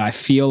is that I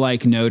feel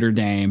like Notre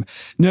Dame,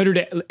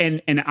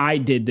 and I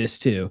did this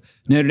too.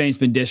 Notre Dame's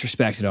been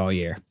disrespected all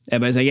year.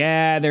 Everybody's like,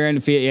 yeah, they're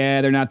undefeated.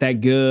 Yeah, they're not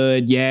that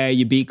good. Yeah,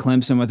 you beat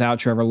Clemson without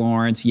Trevor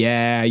Lawrence.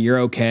 Yeah, you're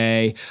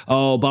okay.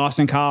 Oh,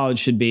 Boston College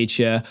should beat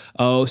you.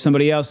 Oh,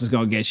 somebody else is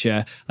going to get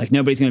you. Like,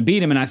 nobody's going to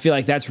beat him. And I feel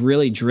like that's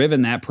really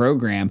driven that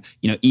program.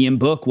 You know, Ian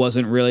Book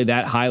wasn't really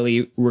that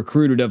highly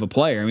recruited of a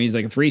player. I mean, he's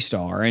like a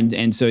 3-star.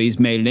 And so he's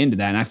made it into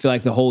that. And I feel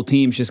like the whole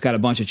team's just got a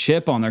bunch of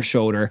chip on their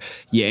shoulder.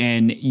 Yeah,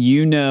 and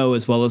you know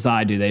as well as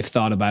I do, they've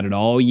thought about it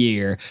all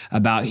year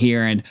about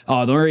hearing,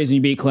 oh, the only reason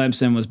you beat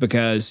Clemson was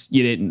because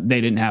they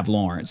didn't have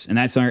Lawrence. And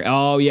that's,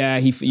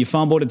 you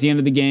fumbled at the end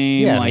of the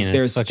game. Yeah, like,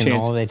 there's fucking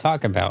chance. all they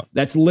talk about.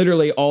 That's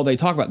literally all they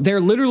talk about.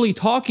 They're literally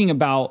talking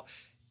about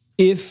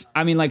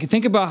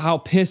think about how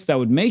pissed that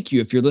would make you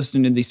if you're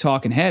listening to these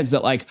talking heads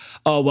that, like,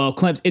 oh, well,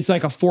 Clemson, it's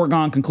like a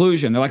foregone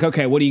conclusion. They're like,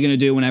 okay, what are you going to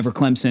do whenever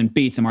Clemson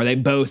beats them? Are they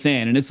both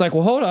in? And it's like,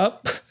 well, hold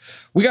up.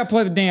 We got to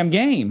play the damn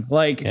game.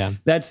 Like,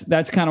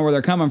 that's kind of where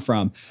they're coming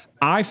from.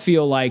 I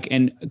feel like,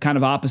 and kind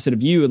of opposite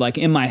of you, like,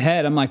 in my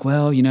head, I'm like,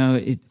 well,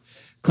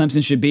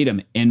 Clemson should beat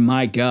them. In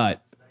my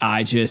gut,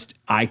 I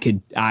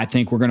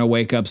think we're going to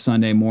wake up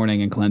Sunday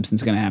morning and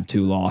Clemson's going to have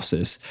 2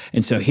 losses.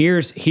 And so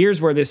here's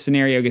where this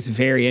scenario gets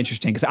very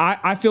interesting, because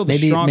I feel the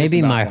strongest maybe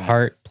about my that.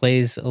 Heart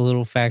plays a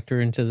little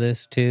factor into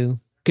this too.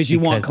 Because you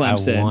want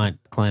Clemson. I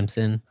want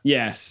Clemson.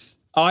 Yes.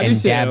 I do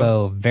and too.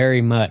 Dabo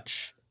very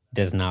much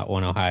does not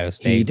want Ohio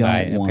State,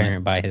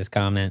 apparent by his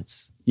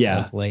comments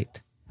of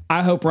late.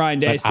 I hope Ryan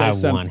Day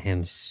says I want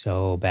him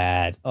so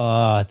bad.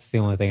 Oh, it's the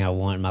only thing I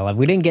want in my life.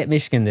 We didn't get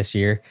Michigan this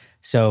year,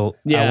 so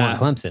I want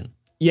Clemson.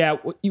 Yeah,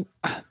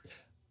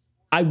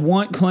 I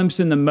want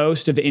Clemson the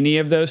most of any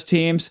of those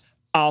teams.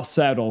 I'll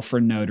settle for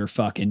Notre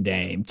fucking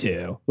Dame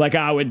too. Like,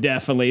 I would be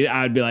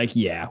like,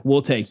 yeah,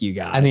 we'll take you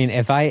guys. I mean,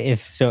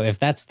 if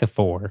that's the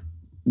 4,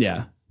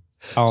 yeah,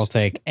 I'll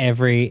take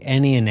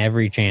any and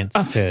every chance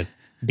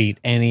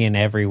beat any and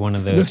every one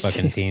of those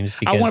fucking teams.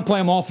 I want to play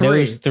them all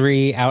three. Those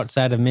three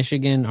outside of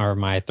Michigan are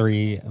my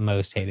three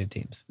most hated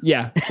teams.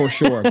 Yeah, for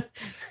sure.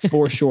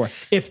 For sure.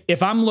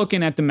 If I'm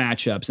looking at the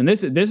matchups, and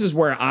this is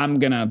where I'm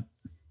going to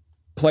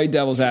play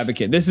devil's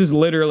advocate. This is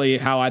literally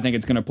how I think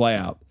it's going to play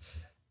out.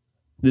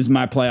 This is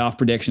my playoff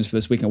predictions for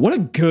this weekend. What a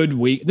good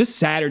week. This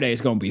Saturday is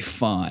going to be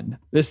fun.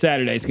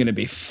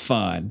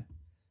 I'm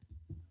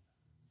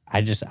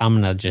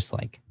going to just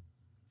like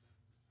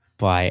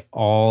buy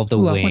all the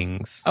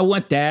wings. I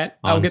want that.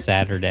 On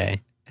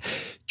Saturday.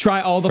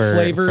 Try all the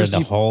flavors. For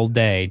the whole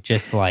day.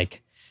 Just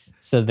like,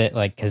 so that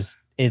like, cause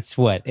it's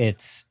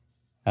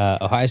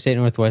Ohio State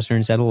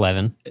Northwestern's at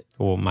 11.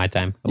 Well, my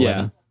time,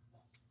 11.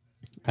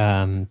 Yeah.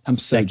 I'm so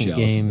second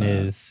jealous game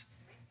of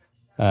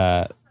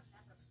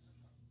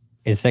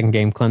is second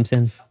game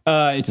Clemson?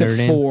 It's Notre at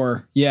Dame?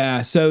 4.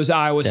 Yeah. So is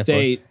Iowa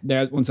State.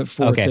 That one's at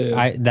 4 too.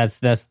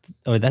 That's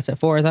at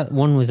 4. I thought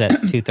one was at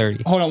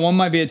 2:30. Hold on, one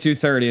might be at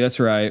 2:30. That's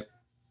right.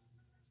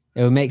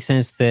 It would make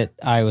sense that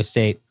Iowa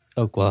State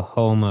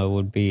Oklahoma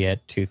would be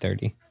at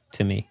 2:30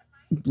 to me.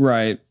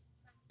 Right.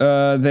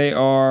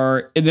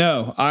 Iowa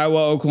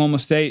Oklahoma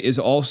State is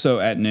also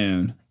at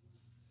noon.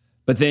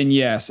 But then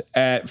yes,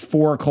 at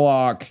 4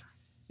 o'clock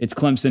it's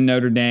Clemson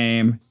Notre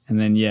Dame,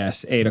 and then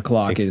yes, 8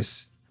 o'clock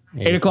is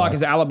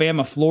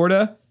Alabama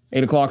Florida.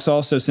 8 o'clock is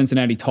also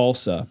Cincinnati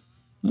Tulsa.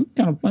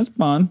 That's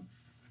fun.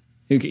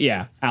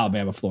 Yeah,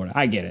 Alabama Florida.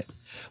 I get it.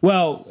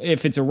 Well,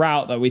 if it's a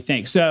route that we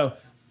think so.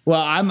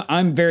 Well,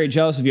 I'm very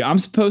jealous of you. I'm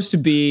supposed to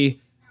be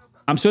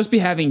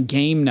having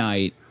game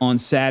night on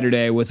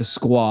Saturday with a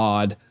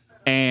squad,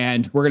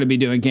 and we're going to be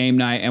doing game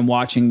night and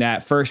watching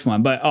that first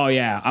one. But oh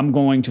yeah, I'm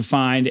going to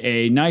find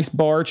a nice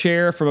bar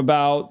chair from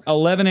about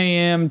 11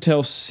 a.m.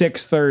 till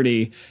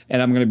 6:30,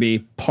 and I'm going to be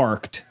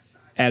parked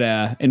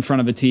in front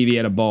of a TV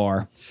at a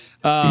bar.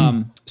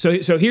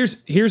 So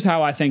here's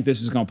how I think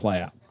this is going to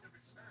play out.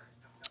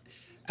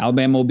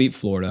 Alabama will beat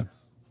Florida.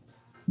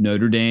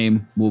 Notre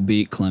Dame will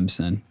beat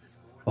Clemson.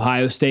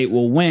 Ohio State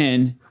will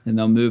win, and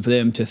they'll move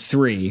them to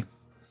 3.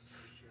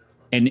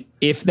 And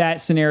if that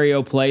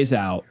scenario plays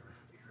out,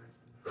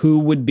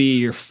 who would be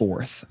your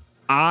 4th?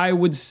 I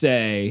would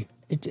say...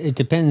 It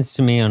depends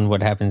to me on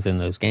what happens in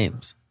those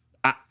games.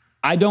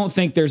 I don't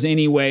think there's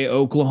any way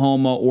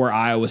Oklahoma or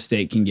Iowa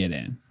State can get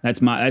in.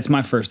 That's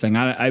my first thing.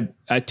 A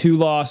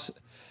two-loss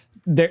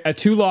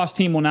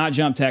team will not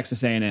jump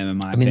Texas A&M, in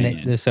my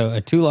opinion. So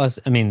a two-loss...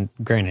 I mean,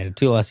 granted, a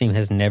two-loss team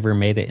has never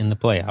made it in the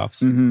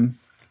playoffs. Mm-hmm.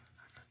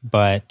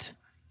 But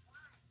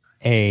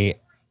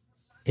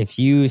if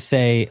you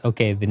say,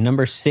 okay, the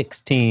number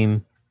 6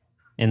 team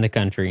in the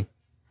country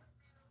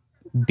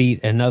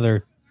beat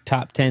another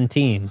top 10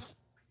 team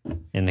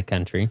in the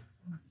country,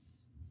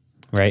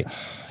 right?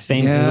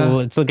 Same. Yeah.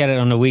 Let's look at it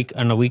on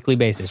a weekly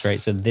basis,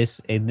 right? So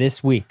this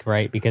week,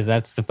 right? Because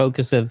that's the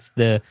focus of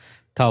the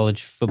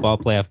college football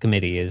playoff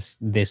committee is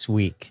this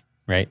week,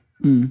 right?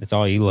 That's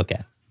all you look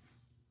at.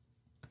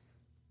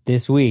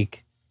 This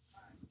week,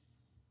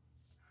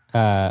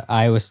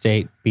 Iowa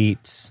State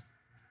beats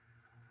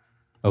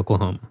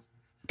Oklahoma.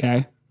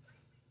 Okay.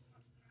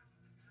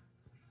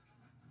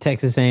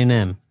 Texas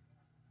A&M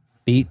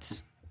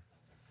beats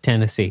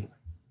Tennessee.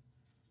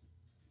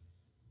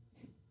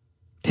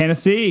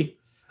 Tennessee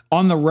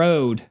on the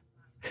road.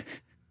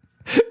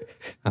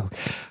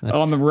 Okay,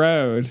 on the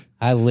road.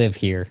 I live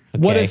here.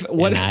 Okay?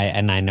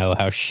 I know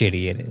how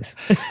shitty it is.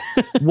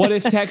 What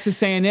if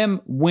Texas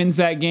A&M wins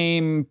that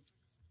game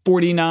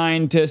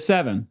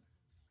 49-7?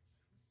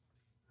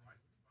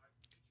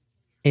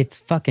 It's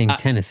fucking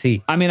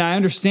Tennessee. I mean, I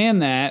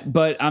understand that,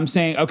 but I'm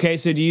saying, okay,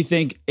 so do you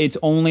think it's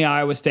only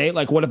Iowa State?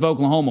 Like, what if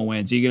Oklahoma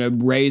wins? Are you going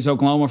to raise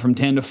Oklahoma from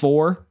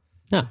 10-4?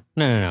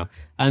 No.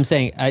 I'm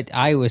saying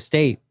Iowa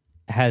State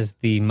has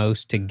the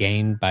most to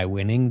gain by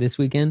winning this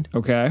weekend.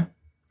 Okay.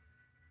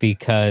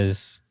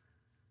 Because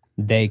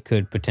they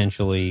could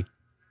potentially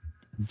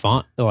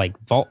vault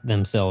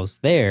themselves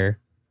there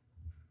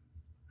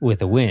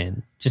with a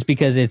win, just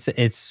because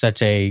it's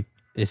such a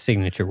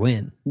signature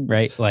win,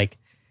 right? Like,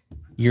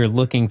 you're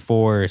looking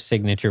for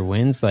signature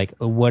wins. Like,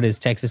 what is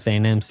Texas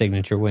A&M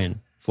signature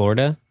win?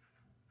 Florida?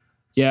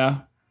 Yeah.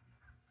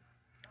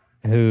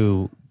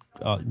 Who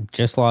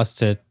just lost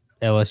to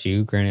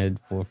LSU, granted,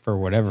 for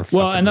whatever.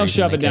 Well, and they'll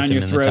shove it down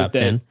your throat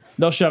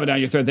they'll shove it down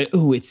your throat that,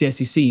 oh, it's the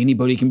SEC.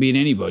 Anybody can beat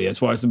anybody.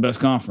 That's why it's the best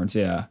conference.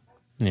 Yeah.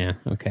 Yeah.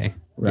 Okay.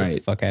 Right. Get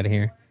the fuck out of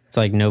here. It's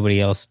like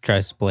nobody else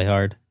tries to play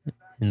hard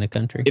in the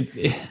country.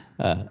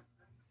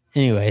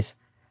 Anyways.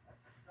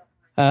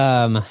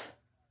 I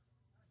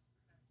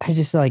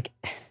just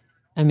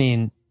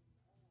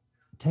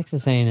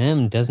Texas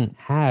A&M doesn't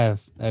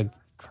have a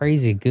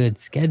crazy good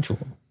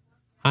schedule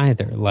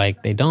either.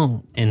 Like, they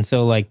don't. And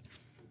so, like,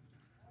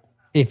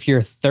 if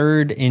you're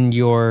third in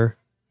your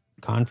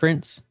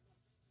conference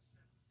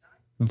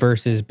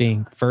versus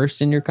being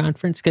first in your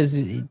conference,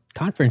 because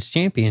conference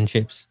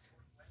championships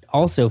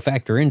also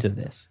factor into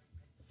this.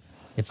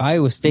 If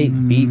Iowa State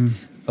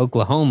beats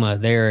Oklahoma,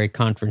 they're a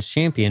conference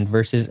champion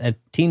versus a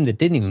team that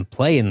didn't even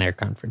play in their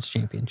conference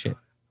championship.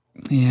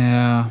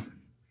 Yeah.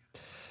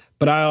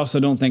 But I also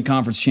don't think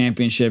conference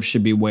championships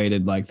should be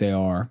weighted like they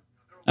are.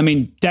 I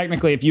mean,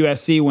 technically, if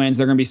USC wins,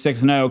 they're going to be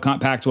 6-0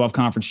 Pac-12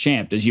 conference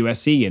champ. Does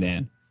USC get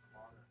in?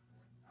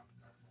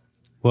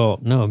 Well,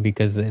 no,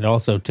 because it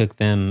also took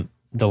them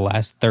the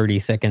last 30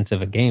 seconds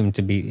of a game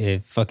to be a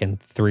fucking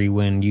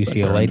 3-win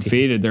UCLA team.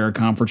 Defeated, they're a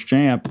conference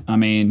champ. I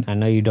mean, I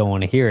know you don't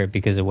want to hear it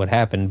because of what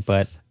happened,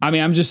 but I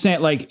mean, I'm just saying,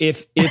 like,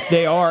 if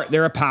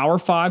they're a Power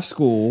 5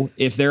 school,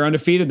 if they're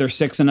undefeated, they're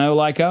 6-0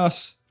 like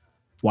us.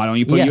 Why don't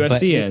you put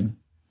USC in?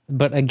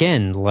 But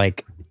again,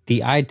 like,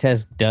 the eye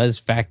test does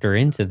factor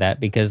into that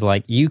because,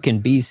 like, you can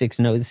be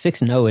 6-0.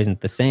 6-0 isn't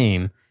the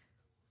same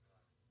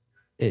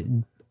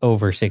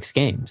over 6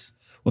 games.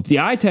 Well, if the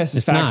eye test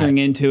is factoring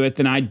into it,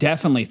 then I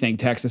definitely think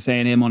Texas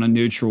A&M on a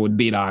neutral would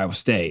beat Iowa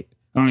State.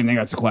 I don't even think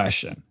that's a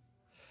question.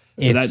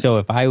 So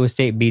if Iowa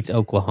State beats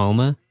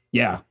Oklahoma,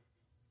 yeah,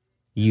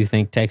 you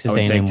think Texas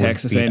A&M would beat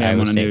Texas A&M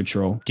Iowa on a State.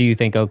 neutral? Do you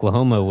think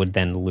Oklahoma would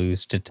then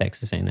lose to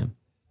Texas A&M?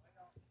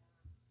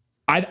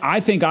 I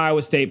think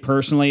Iowa State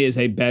personally is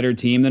a better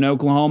team than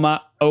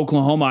Oklahoma.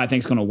 Oklahoma, I think,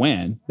 is going to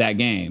win that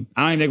game.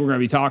 I don't even think we're going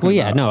to be talking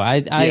about. Well,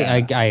 yeah,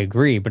 no, I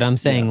agree, but I'm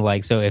saying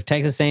like, so if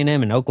Texas A&M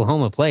and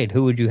Oklahoma played,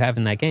 who would you have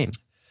in that game?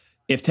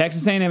 If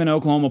Texas A&M and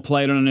Oklahoma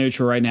played on a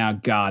neutral right now,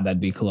 God,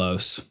 that'd be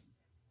close.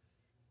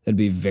 That'd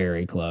be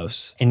very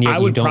close. And yet I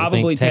would you don't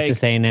probably think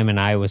Texas A&M and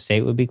Iowa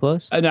State would be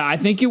close? No, I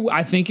think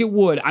it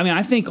would. I mean,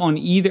 I think on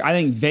either. I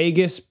think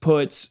Vegas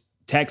puts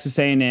Texas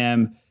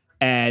A&M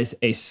as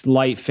a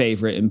slight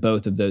favorite in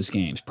both of those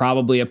games.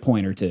 Probably a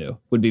point or two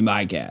would be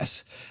my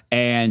guess.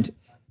 And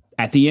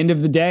at the end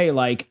of the day,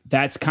 like,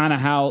 that's kind of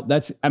how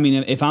that's, I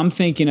mean, if I'm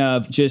thinking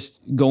of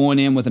just going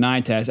in with an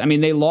eye test, I mean,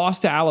 they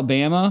lost to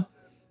Alabama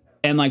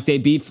and like they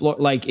beat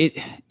Florida. Like it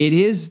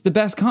is the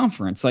best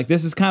conference. Like,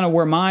 this is kind of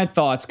where my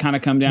thoughts kind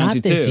of come down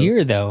to too. Not this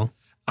year though.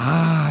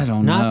 I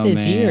don't know. Not this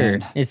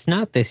year. It's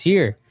not this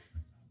year.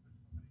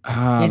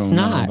 I don't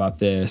know about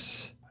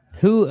this.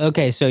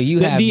 Okay, so you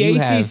have the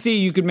ACC.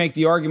 You could make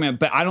the argument,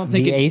 but I don't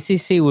think the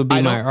ACC would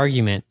be my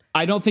argument.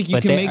 I don't think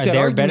you can make that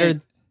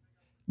argument.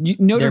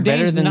 They're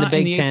better than the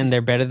Big 10.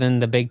 They're better than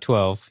the Big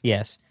 12.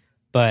 Yes,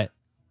 but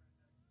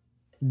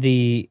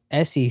the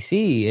SEC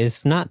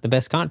is not the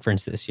best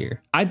conference this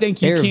year. I think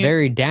they're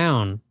very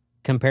down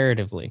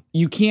comparatively.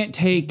 You can't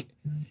take.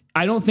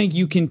 I don't think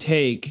you can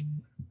take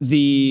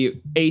the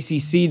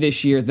ACC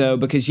this year though,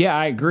 because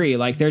I agree.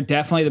 Like, they're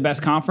definitely the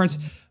best conference.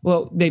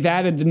 Well, they've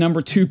added the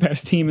number 2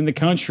 best team in the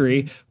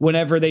country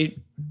whenever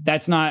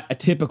that's not a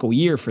typical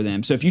year for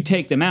them. So if you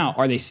take them out,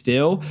 are they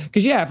still?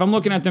 Because if I'm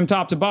looking at them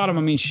top to bottom,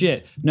 I mean,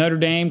 shit, Notre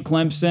Dame,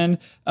 Clemson,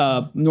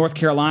 North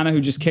Carolina,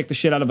 who just kicked the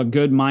shit out of a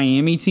good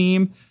Miami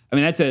team. I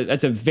mean, that's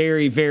a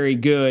very, very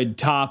good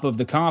top of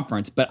the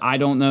conference. But I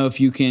don't know if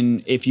you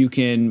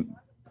can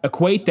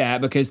equate that,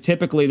 because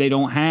typically they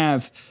don't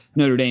have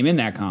Notre Dame in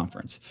that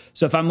conference.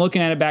 So if I'm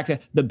looking at it back to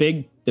the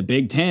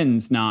Big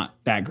Ten's not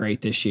that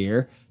great this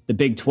year. The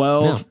Big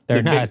 12. No,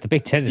 they're not. The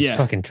Big 10 is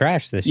fucking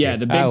trash this year.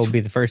 I will be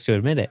the first to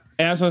admit it.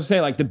 And I was going to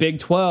say, like, the Big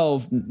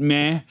 12,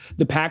 meh.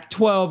 The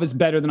Pac-12 is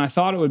better than I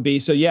thought it would be.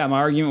 So, my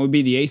argument would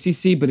be the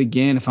ACC. But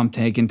again, if I'm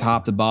taking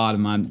top to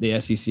bottom,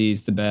 the SEC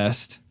is the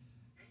best.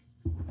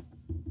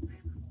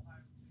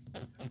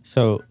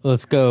 So,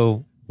 let's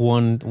go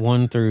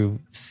 1 through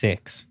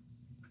 6.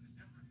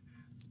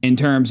 In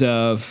terms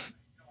of?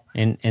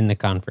 In the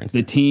conference.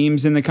 The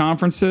teams in the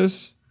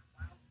conferences?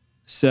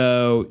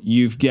 So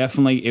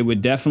it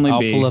would definitely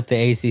be. I'll pull up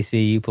the ACC,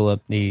 you pull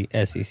up the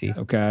SEC.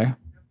 Okay.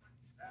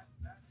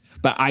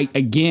 But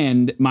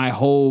my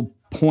whole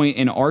point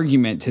and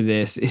argument to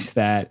this is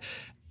that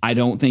I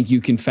don't think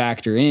you can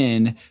factor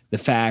in the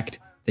fact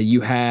that you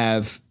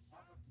have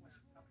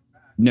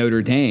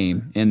Notre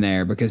Dame in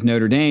there, because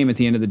Notre Dame at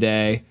the end of the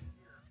day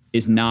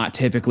is not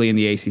typically in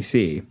the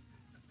ACC.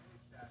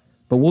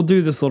 But we'll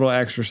do this little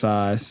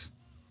exercise.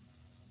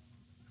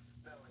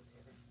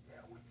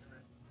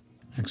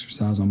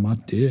 Exercise on my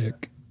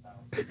dick.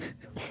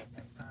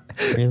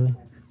 Really?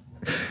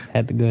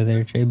 Had to go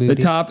there, Chaybooty.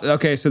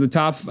 So the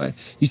top,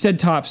 you said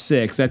top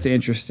 6. That's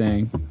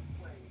interesting.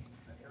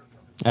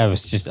 I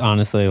was just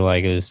honestly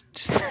like, it was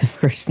just the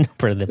first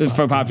number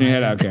that popped in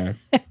your head. Okay.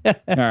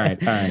 All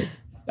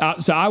right.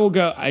 So I will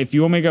go. If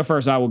you want me to go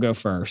first, I will go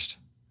first.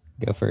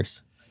 Go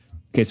first.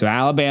 Okay. So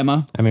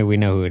Alabama. I mean, we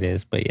know who it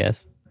is, but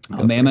yes.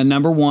 Alabama,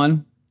 number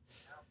 1.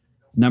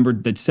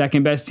 The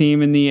second best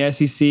team in the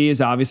SEC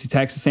is obviously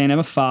Texas A&M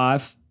at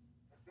 5.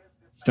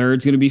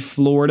 Third's going to be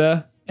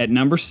Florida at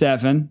number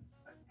 7.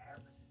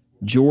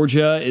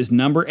 Georgia is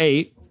number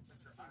 8.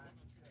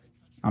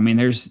 I mean,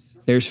 there's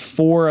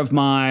 4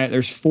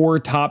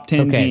 top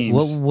 10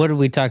 teams. What did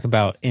we talk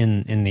about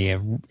in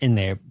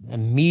the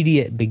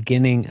immediate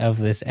beginning of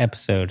this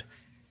episode?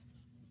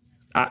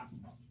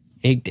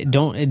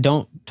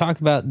 Don't talk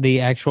about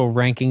the actual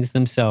rankings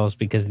themselves,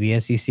 because the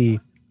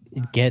SEC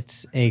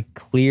gets a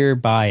clear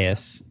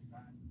bias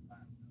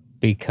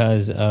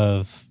because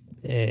of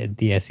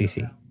the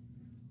SEC.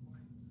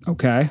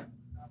 Okay.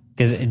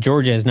 Because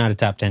Georgia is not a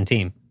top 10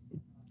 team.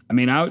 I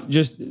mean,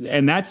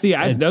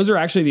 those are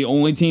actually the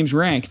only teams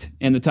ranked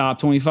in the top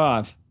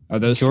 25. Are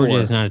those Georgia 4?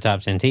 is not a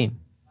top 10 team.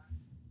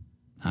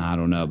 I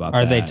don't know about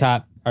Are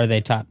that. Are they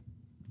top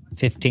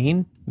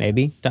 15?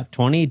 Maybe top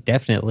 20?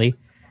 Definitely.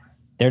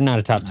 They're not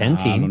a top 10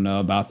 team. I don't know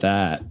about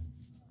that.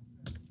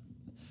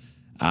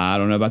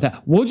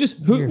 We'll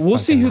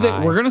see who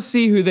we're gonna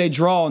see who they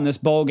draw in this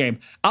bowl game.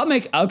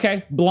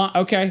 Okay.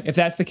 If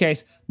that's the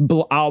case,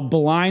 I'll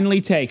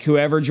blindly take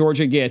whoever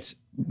Georgia gets,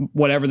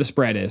 whatever the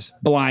spread is,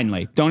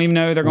 blindly. Don't even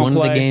know who they're gonna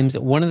play.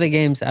 One of the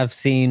games I've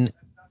seen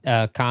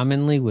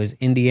commonly was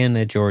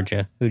Indiana,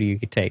 Georgia. Who do you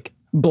take?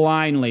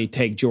 Blindly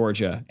take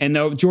Georgia, and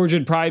though Georgia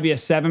would probably be a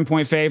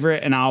 7-point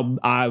favorite, and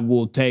I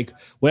will take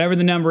whatever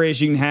the number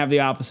is. You can have the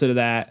opposite of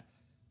that.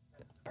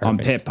 Perfect. On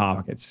Pit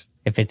Pockets.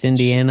 If it's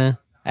Indiana,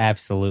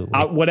 absolutely.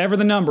 Whatever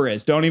the number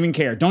is, don't even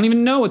care. Don't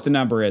even know what the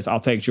number is. I'll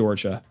take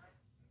Georgia.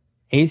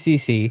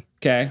 ACC.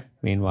 Okay.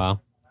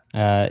 Meanwhile,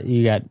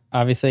 you got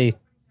obviously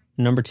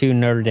number 2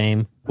 Notre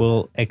Dame.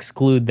 We'll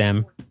exclude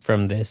them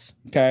from this.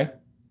 Okay.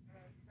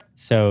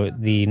 So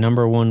the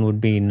number 1 would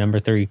be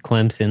number 3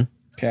 Clemson.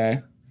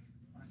 Okay.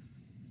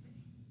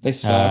 They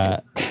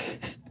suck.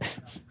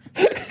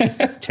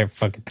 They're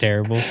fucking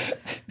terrible.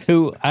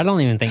 Who I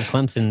don't even think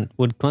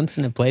would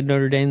Clemson have played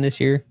Notre Dame this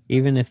year,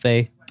 even if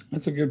they.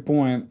 That's a good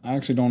point. I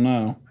actually don't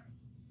know.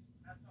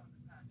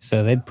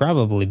 So they'd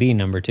probably be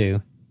number 2.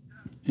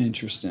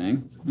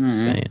 Interesting. All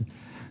right.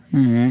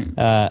 Saying.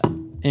 All right.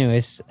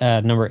 Anyways,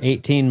 number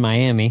 18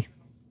 Miami.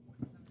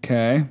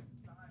 Okay.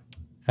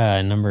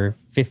 Number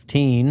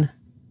 15.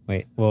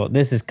 Wait. Well,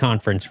 this is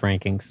conference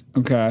rankings.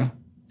 Okay.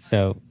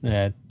 So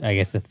I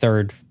guess the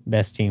third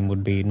best team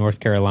would be North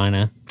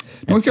Carolina.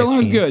 North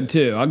Carolina's good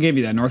too. I'll give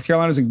you that. North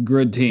Carolina's a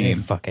good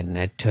team.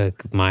 They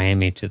took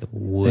Miami to the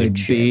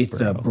woodshed. They beat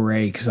the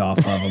brakes off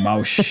of them. I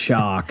was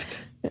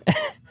shocked.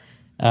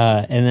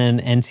 And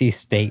then NC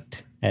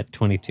State at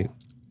 22.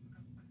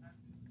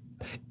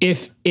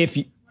 If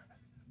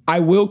I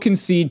will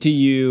concede to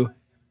you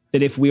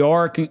that if we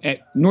are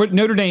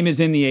Notre Dame is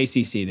in the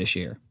ACC this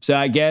year, so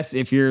I guess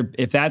if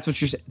that's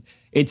what you're saying,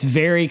 it's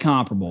very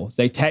comparable.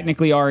 They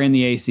technically are in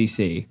the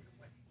ACC.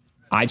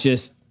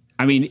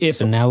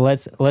 So now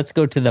let's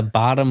go to the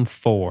bottom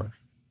 4.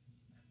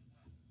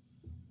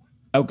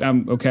 Okay.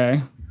 I'm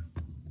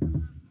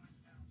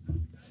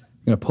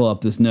gonna pull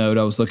up this note.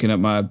 I was looking at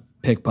my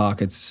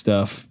pickpockets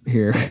stuff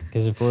here.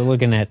 Because if we're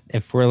looking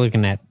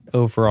at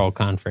overall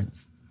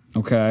conference,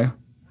 okay,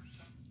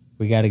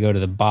 we got to go to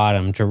the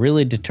bottom to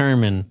really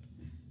determine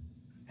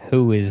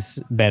who is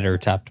better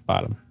top to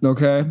bottom.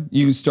 Okay,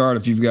 you can start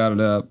if you've got it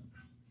up.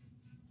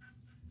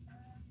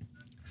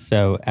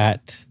 So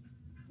at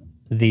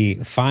the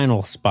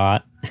final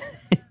spot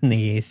in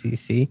the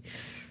ACC,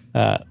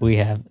 we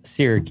have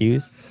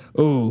Syracuse.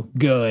 Oh,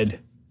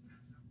 good.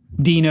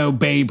 Dino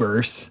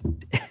Babers.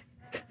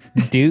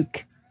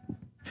 Duke.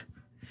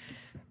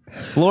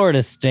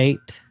 Florida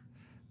State.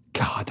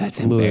 God, that's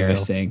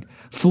embarrassing. Louisville.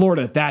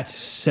 Florida, that's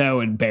so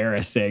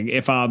embarrassing.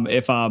 If I'm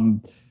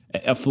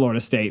a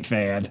Florida State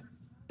fan,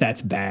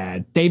 that's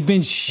bad. They've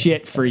been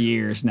shit for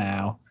years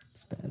now.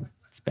 It's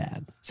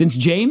bad. Since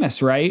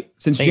Jameis, right?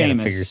 They gotta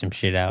figure some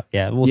shit out.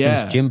 Yeah. Well,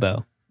 since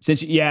Jimbo.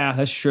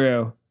 That's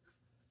true.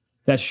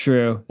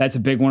 That's a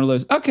big one of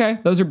those. Okay,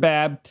 those are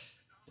bad.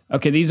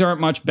 Okay, these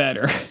aren't much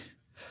better.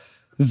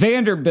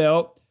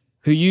 Vanderbilt,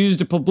 who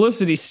used a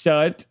publicity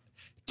stunt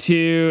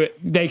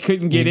they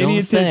couldn't get any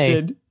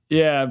attention.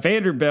 Yeah,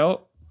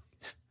 Vanderbilt.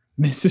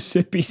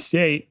 Mississippi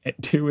State at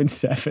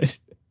 2-7.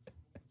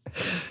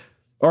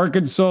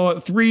 Arkansas at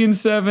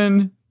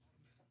 3-7.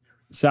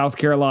 South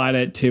Carolina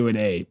at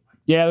 2-8.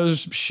 Yeah, those are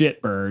some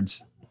shit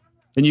birds.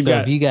 And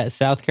you got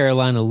South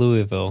Carolina,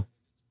 Louisville.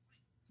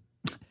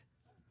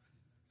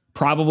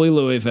 Probably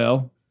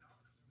Louisville.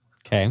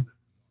 Okay.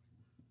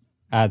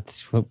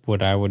 That's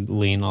what I would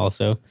lean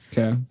also.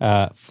 Okay.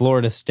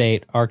 Florida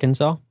State,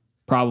 Arkansas.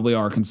 Probably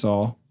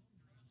Arkansas.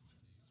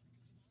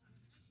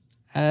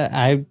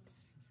 God,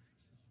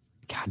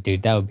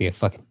 dude, that would be a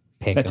fucking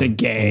pick. That's a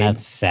game. And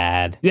that's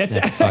sad. That's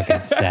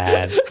fucking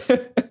sad.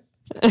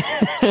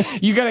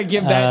 You gotta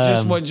give that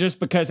just one just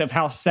because of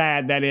how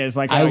sad that is.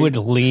 Like I would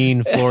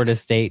lean Florida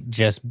State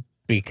just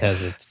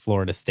because it's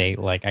Florida State.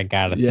 Like I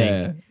gotta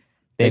think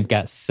they've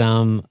got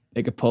some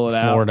they could pull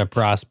it Florida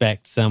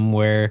prospect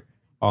somewhere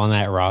on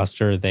that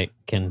roster that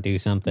can do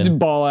something.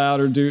 Ball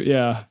out or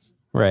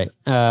right.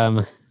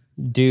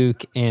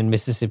 Duke and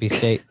Mississippi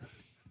State.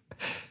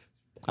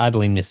 I'd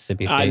lean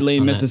Mississippi State. I'd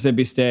lean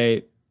Mississippi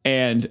State,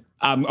 and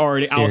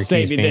I'll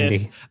save you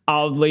this.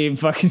 I'll lean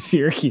fucking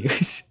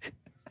Syracuse.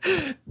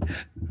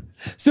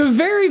 So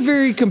very,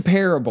 very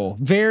comparable.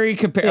 Very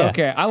comparable. Yeah.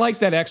 Okay, I like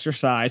that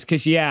exercise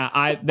because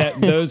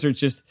those are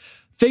just.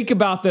 Think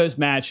about those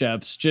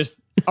matchups. Just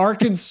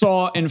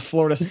Arkansas and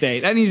Florida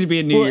State. That needs to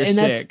be a New Year's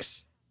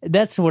 6.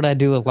 That's what I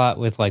do a lot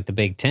with like the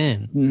Big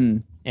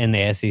Ten and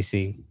the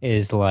SEC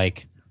is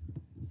like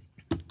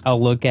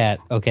I'll look at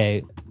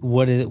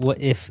what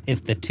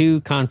if the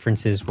two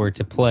conferences were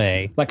to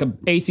play like a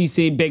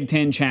ACC Big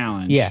Ten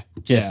challenge. Yeah,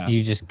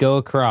 you just go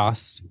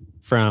across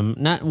from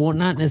not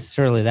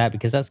necessarily that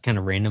because that's kind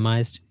of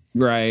randomized.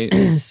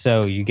 Right.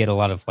 So you get a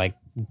lot of like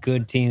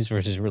good teams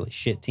versus really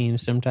shit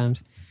teams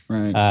sometimes.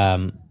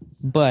 Right.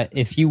 But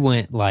if you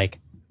went like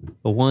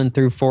a 1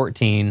 through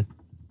 14,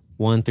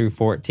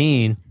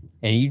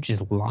 and you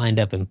just lined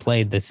up and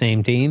played the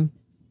same team,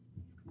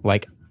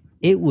 like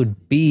it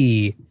would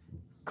be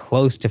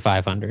close to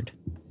 500.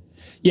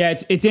 Yeah,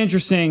 it's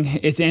interesting.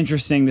 It's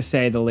interesting to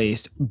say the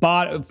least.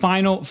 But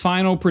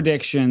final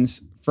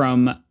predictions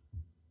from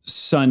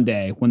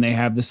Sunday when they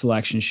have the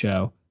selection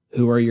show.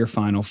 Who are your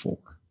final four?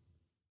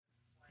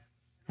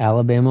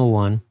 Alabama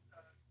 1,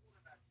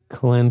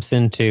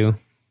 Clemson 2.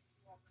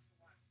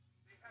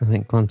 I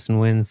think Clemson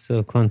wins,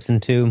 so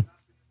Clemson 2,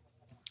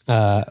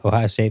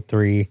 Ohio State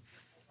 3,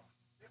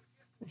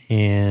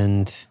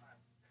 and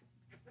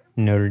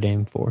Notre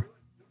Dame 4.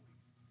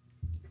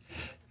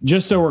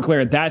 Just so we're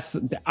clear,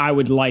 I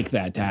would like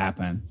that to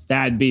happen.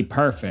 That'd be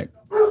perfect.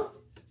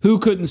 Who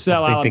couldn't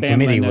sell Alabama? I think the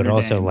committee and would Notre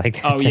also Dame?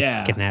 like that to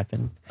fucking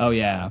happen. Oh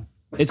yeah,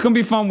 it's gonna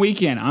be a fun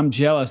weekend. I'm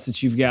jealous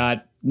that you've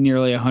got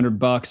nearly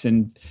 $100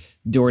 in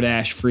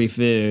DoorDash free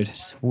food.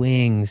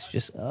 Wings,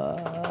 just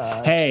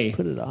hey,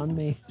 put it on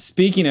me.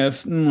 Speaking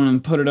of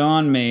put it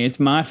on me, it's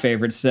my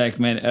favorite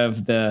segment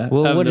of the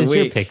what the is week.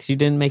 your picks? You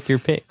didn't make your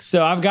picks.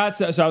 So I've got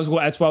that's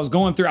what I was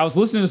going through. I was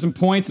listening to some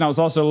points and I was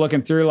also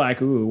looking through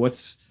like, ooh,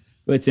 what's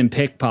in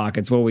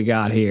pickpockets? What we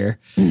got here?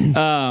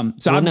 No,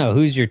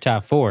 who's your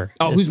top 4?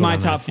 Oh, who's my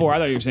top 4? I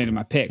thought you were saying in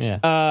my picks.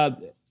 Yeah.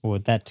 Well,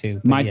 that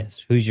too. But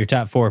yes, who's your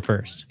top 4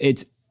 first?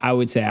 I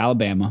would say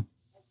Alabama,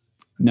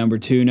 number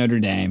 2 Notre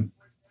Dame,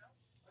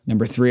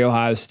 number 3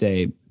 Ohio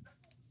State,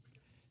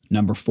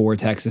 number 4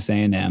 Texas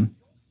A&M. I'm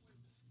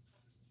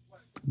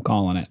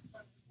calling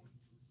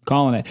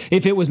it.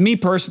 If it was me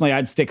personally,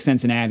 I'd stick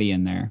Cincinnati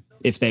in there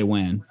if they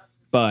win.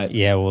 But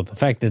yeah, well, the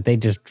fact that they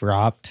just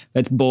dropped,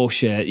 that's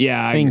bullshit.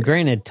 Yeah, I mean,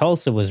 granted,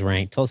 Tulsa was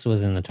ranked. Tulsa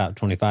was in the top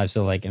 25,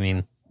 so like, I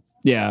mean,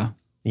 yeah,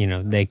 you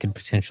know, they could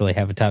potentially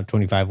have a top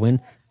 25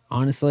 win.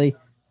 Honestly,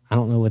 I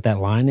don't know what that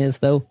line is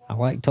though. I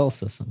like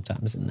Tulsa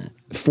sometimes in that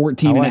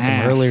 14 and a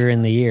half. Them earlier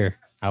in the year.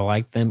 I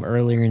liked them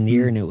earlier in the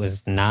year, and it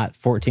was not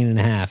 14 and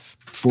a half.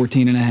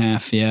 14 and a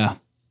half, yeah.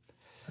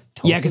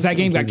 Tulsa's yeah, because that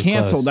game got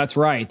canceled. Close. That's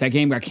right. That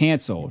game got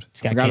canceled.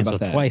 It's got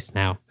canceled twice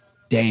now.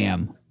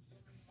 Damn.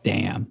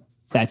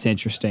 That's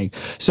interesting.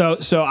 So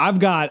I've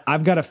got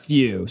a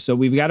few. So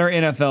we've got our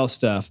NFL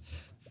stuff.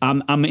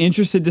 I'm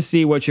interested to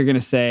see what you're going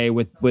to say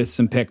with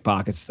some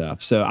pickpocket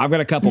stuff. So I've got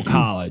a couple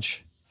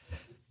college.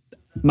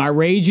 My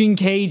Raging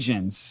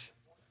Cajuns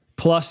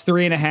plus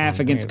 3.5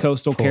 against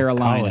Coastal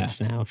Carolina. College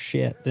now,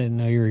 shit, didn't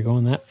know you were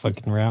going that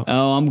fucking route.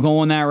 Oh, I'm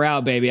going that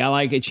route, baby. I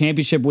like it.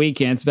 Championship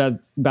weekend. It's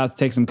about to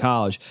take some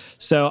college.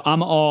 So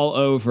I'm all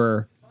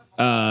over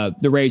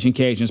the Raging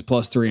Cajuns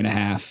plus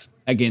 3.5.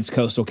 Against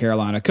Coastal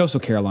Carolina.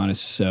 Coastal Carolina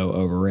is so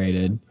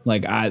overrated.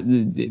 Like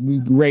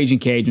the Raging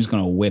Cajun's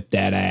going to whip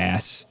that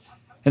ass,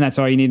 and that's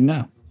all you need to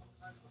know.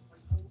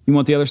 You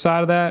want the other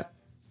side of that?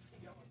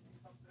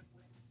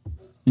 I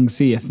can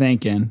see you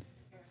thinking.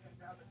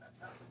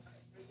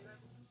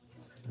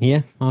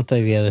 Yeah, I'll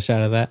take the other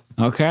side of that.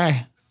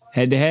 Okay,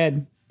 head to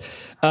head.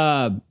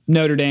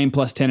 Notre Dame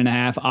plus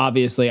 10.5.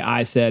 Obviously,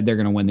 I said they're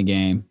going to win the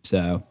game,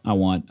 so I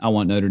want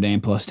Notre Dame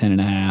plus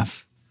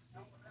 10.5.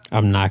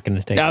 I'm not going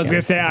to take. I was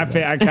going to say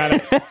I kind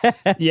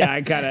of. Yeah,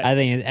 I kind of. I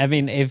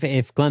mean,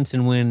 if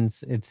Clemson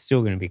wins, it's still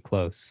going to be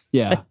close.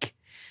 Yeah, like,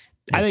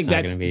 I think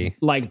that's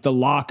like the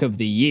lock of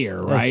the year,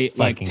 right?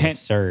 Like 10,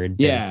 absurd.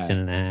 Yeah,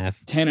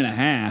 10.5.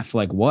 10.5.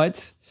 Like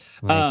what?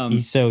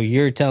 Like, so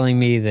you're telling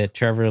me that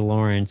Trevor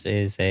Lawrence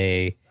is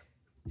a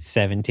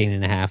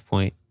 17.5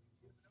 point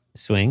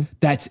swing?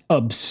 That's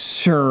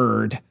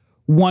absurd.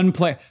 One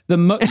player.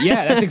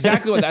 That's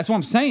exactly that's what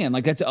I'm saying.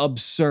 Like that's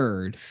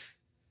absurd.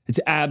 It's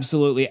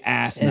absolutely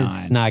asinine.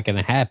 It's not going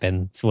to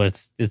happen. It's what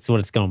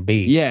it's going to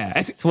be. Yeah.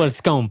 It's what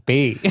it's going to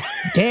be.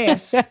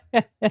 Guess.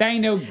 That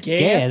ain't no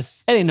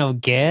guess. That ain't no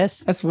guess.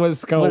 That's what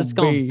it's going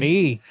to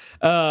be.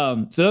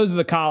 So those are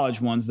the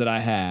college ones that I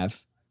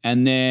have.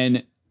 And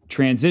then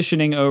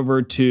transitioning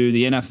over to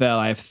the NFL,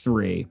 I have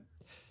 3.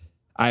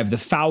 I have the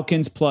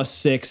Falcons plus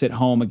 6 at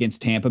home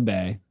against Tampa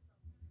Bay.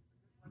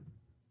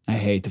 I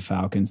hate the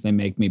Falcons. They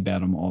make me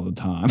bet them all the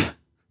time.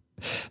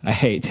 I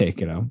hate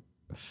taking them.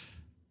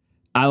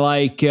 I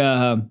like,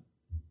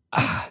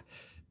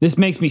 this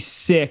makes me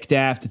sick to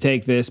have to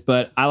take this,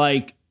 but I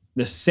like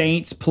the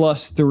Saints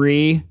plus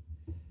 3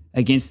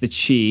 against the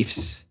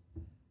Chiefs.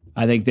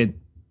 I think that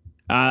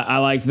I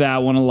liked that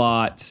one a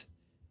lot.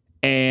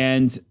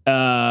 And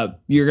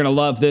you're going to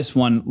love this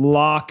one.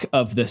 Lock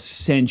of the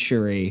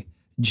century.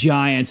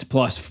 Giants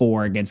plus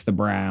 4 against the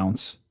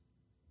Browns.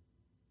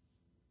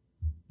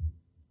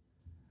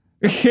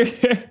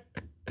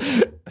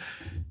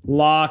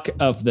 Lock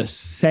of the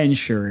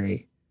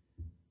century.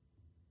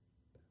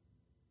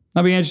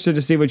 I'll be interested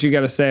to see what you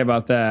got to say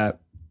about that.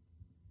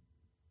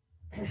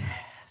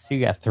 So you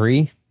got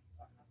 3?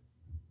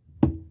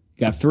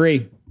 Got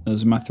 3.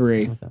 Those are my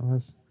 3. What that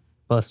was.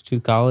 Plus 2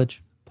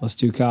 college. Plus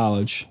 2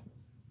 college.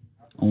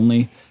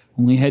 Only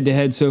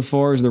head-to-head so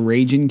far is the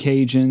Raging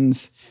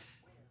Cajuns.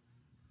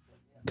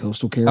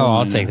 Coastal Carolina. Oh,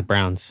 I'll take the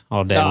Browns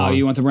all day long.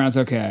 You want the Browns?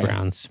 Okay.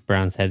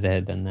 Browns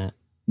head-to-head than that.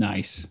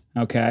 Nice.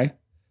 Okay.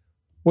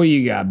 What do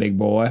you got, big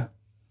boy?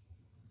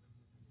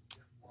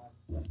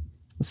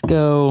 Let's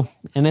go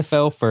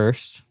NFL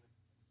first.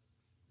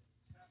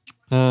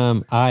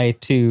 I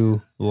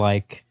too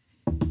like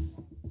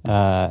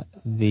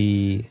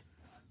the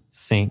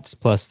Saints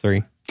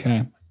 +3.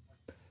 Okay.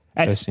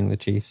 Hosting the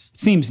Chiefs.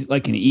 Seems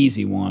like an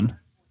easy one.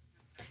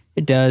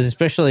 It does,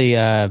 especially,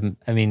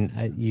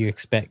 you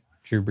expect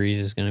Drew Brees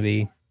is going to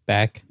be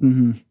back.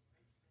 Mm-hmm.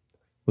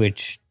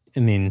 Which,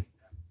 don't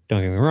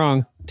get me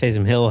wrong,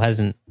 Taysom Hill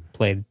hasn't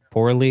played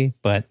poorly,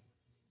 but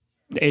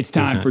it's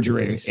time for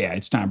Drew Brees. Yeah,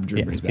 it's time for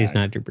Drew Brees back. He's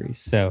not Drew Brees.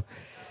 So,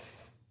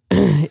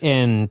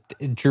 and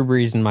Drew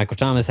Brees and Michael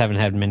Thomas haven't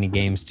had many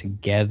games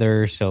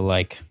together. So,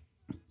 like,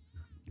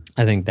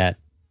 I think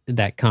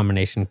that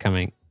combination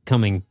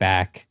coming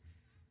back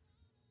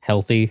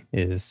healthy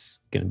is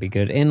going to be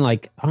good. And,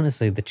 like,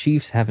 honestly, the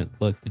Chiefs haven't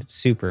looked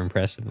super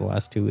impressive the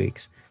last 2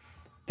 weeks.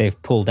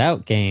 They've pulled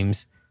out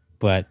games,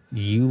 but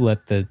you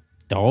let the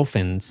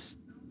Dolphins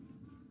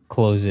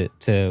close it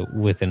to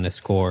within a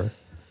score.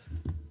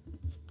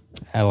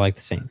 I like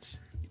the Saints.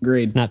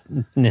 Agreed. Not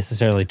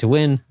necessarily to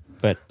win,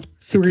 but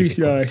 3's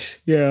nice.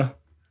 Yeah.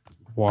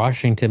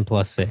 Washington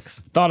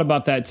 +6. Thought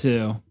about that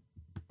too.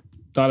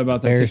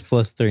 Bears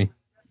 +3.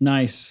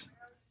 Nice.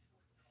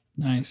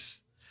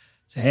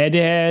 So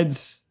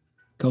head-to-heads,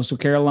 Coastal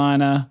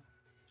Carolina,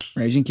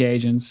 Raging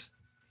Cajuns,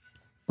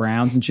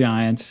 Browns and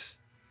Giants,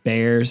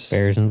 Bears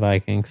and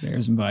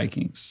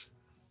Vikings.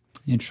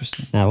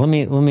 Interesting. Now let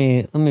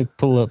me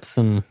pull up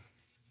some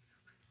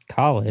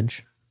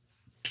college.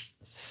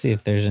 See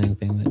if there's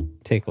anything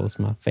that tickles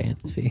my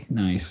fancy.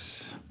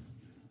 Nice.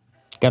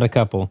 Got a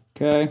couple.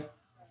 Okay.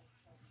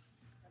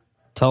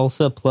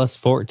 Tulsa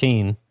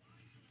 +14.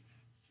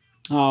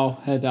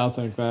 Oh, I'll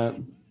take that.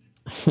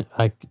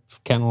 I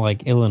kind of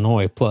like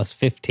Illinois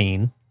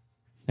 +15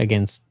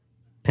 against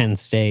Penn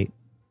State.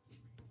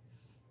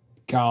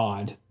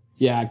 God.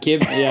 Yeah,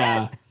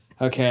 yeah.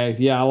 Okay,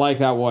 yeah, I like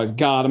that one.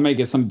 God, I may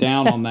get some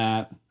down on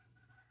that.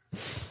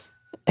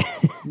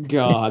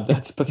 God,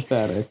 that's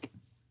pathetic.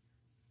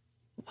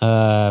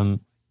 And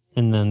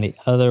then the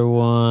other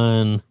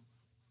one,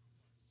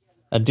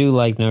 I do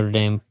like Notre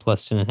Dame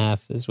 +2.5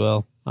 as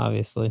well,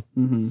 obviously.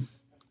 Mm-hmm.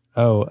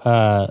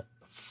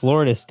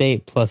 Florida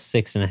State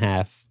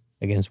 +6.5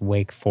 against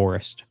Wake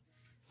Forest.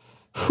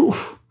 Whew.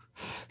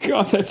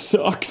 God, that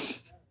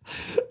sucks.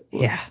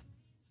 Yeah.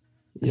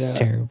 It's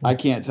terrible. I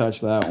can't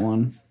touch that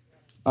one.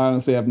 I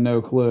honestly have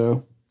no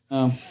clue.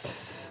 I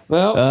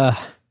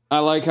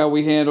like how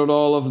we handled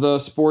all of the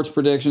sports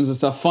predictions and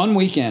stuff. Fun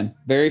weekend.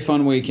 Very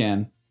fun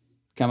weekend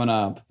coming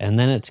up. And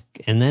then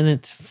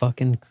it's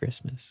fucking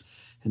Christmas.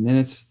 And then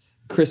it's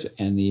Christmas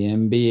and the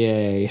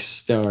NBA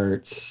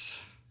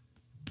starts.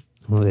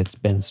 Well, it's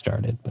been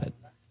started, but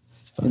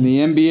it's fine. And the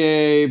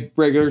NBA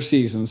regular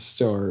season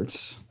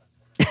starts.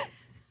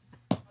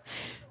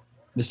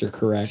 Mr.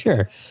 Correct.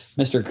 Sure.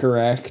 Mr.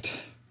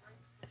 Correct.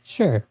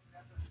 Sure.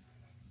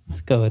 Let's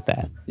go with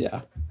that.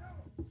 Yeah.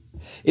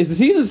 Is the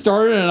season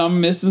started and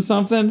I'm missing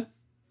something?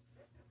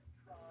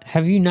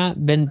 Have you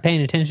not been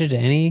paying attention to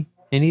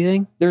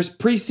anything? There's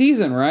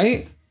preseason,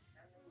 right?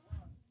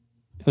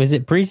 Was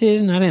it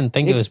preseason? I didn't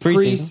think it was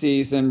preseason. It's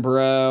preseason,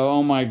 bro.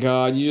 Oh my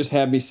God. You just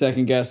had me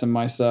second guessing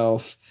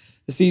myself.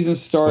 The season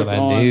starts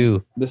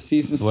on... The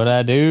season... What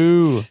I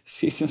do.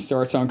 Season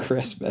starts on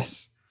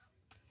Christmas.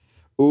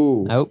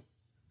 Ooh.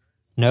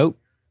 Nope.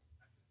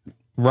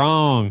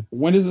 Wrong.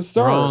 When does it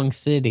start? Wrong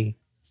city.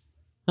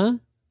 Huh?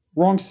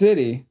 Wrong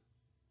city.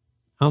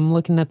 I'm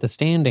looking at the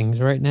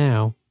standings right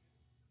now.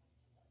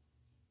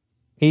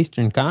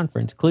 Eastern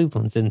Conference,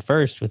 Cleveland's in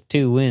first with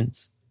 2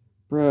 wins.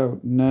 Bro,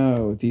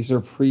 no. These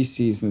are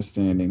preseason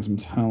standings, I'm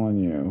telling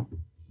you.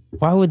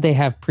 Why would they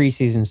have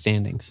preseason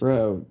standings?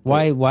 Bro.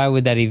 Why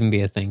would that even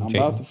be a thing, I'm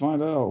about to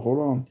find out. Hold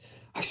on.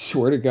 I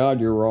swear to God,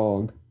 you're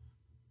wrong.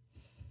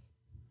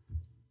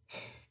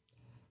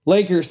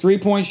 Lakers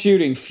 3-point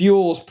shooting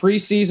fuels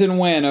preseason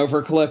win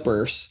over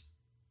Clippers.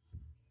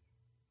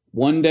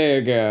 1 day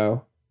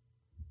ago.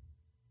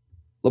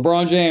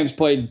 LeBron James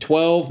played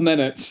 12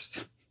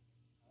 minutes.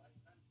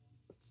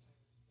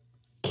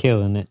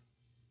 Killing it.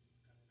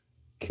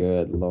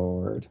 Good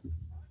Lord.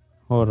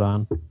 Hold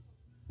on.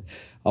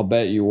 I'll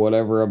bet you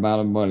whatever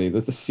amount of money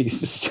that the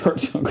season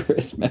starts on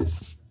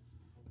Christmas.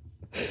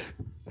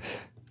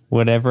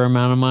 Whatever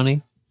amount of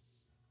money?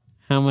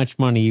 How much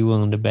money are you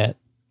willing to bet?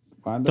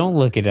 Don't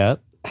look it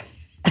up.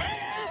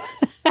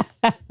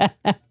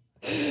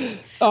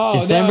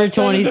 December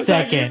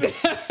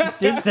 22nd.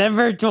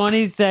 December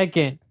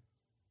 22nd.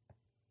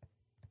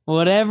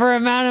 Whatever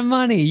amount of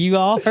money. You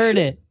all heard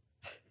it.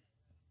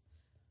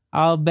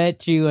 I'll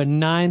bet you a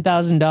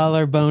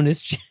 $9,000 bonus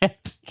check.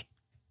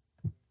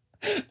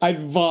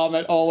 I'd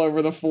vomit all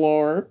over the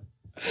floor.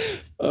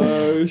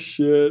 Oh,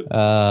 shit.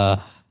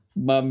 My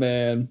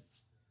man.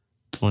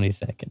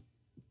 22nd.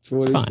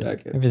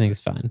 22nd. Everything's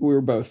fine. We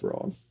were both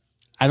wrong.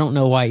 I don't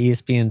know why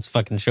ESPN's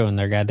fucking showing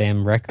their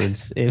goddamn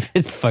records if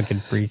it's fucking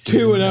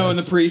preseason. 2-0 in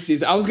the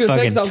preseason. I was gonna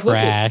say, because I was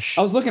trash.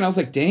 looking, I was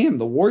like, damn,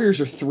 the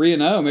Warriors are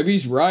 3-0. Maybe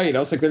he's right. I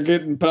was like,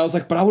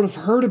 but I would have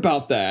heard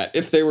about that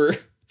if they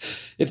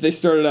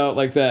started out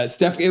like that.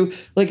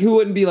 Who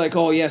wouldn't be like,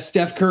 oh yeah,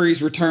 Steph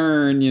Curry's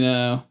return, you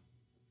know?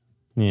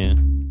 Yeah.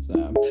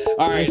 So,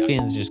 all right.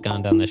 ESPN's just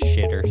gone down the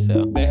shitter,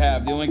 so. They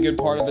have. The only good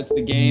part of it's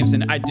the games,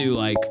 and I do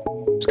like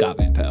Scott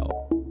Van Pelt.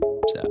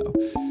 So.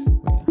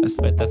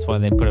 That's why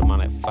they put him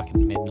on at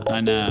fucking midnight.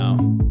 I know.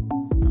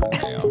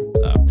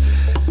 So.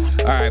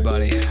 All right,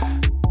 buddy.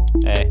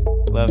 Hey,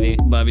 love you.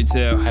 Love you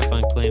too. Have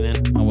fun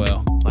cleaning. I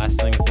will. Last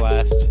things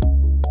last.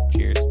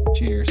 Cheers.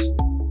 Cheers.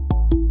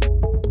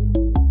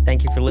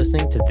 Thank you for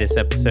listening to this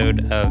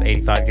episode of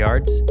 85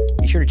 Yards.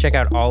 Be sure to check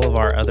out all of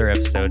our other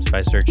episodes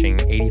by searching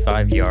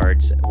 85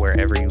 Yards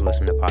wherever you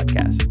listen to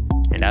podcasts.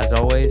 And as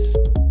always,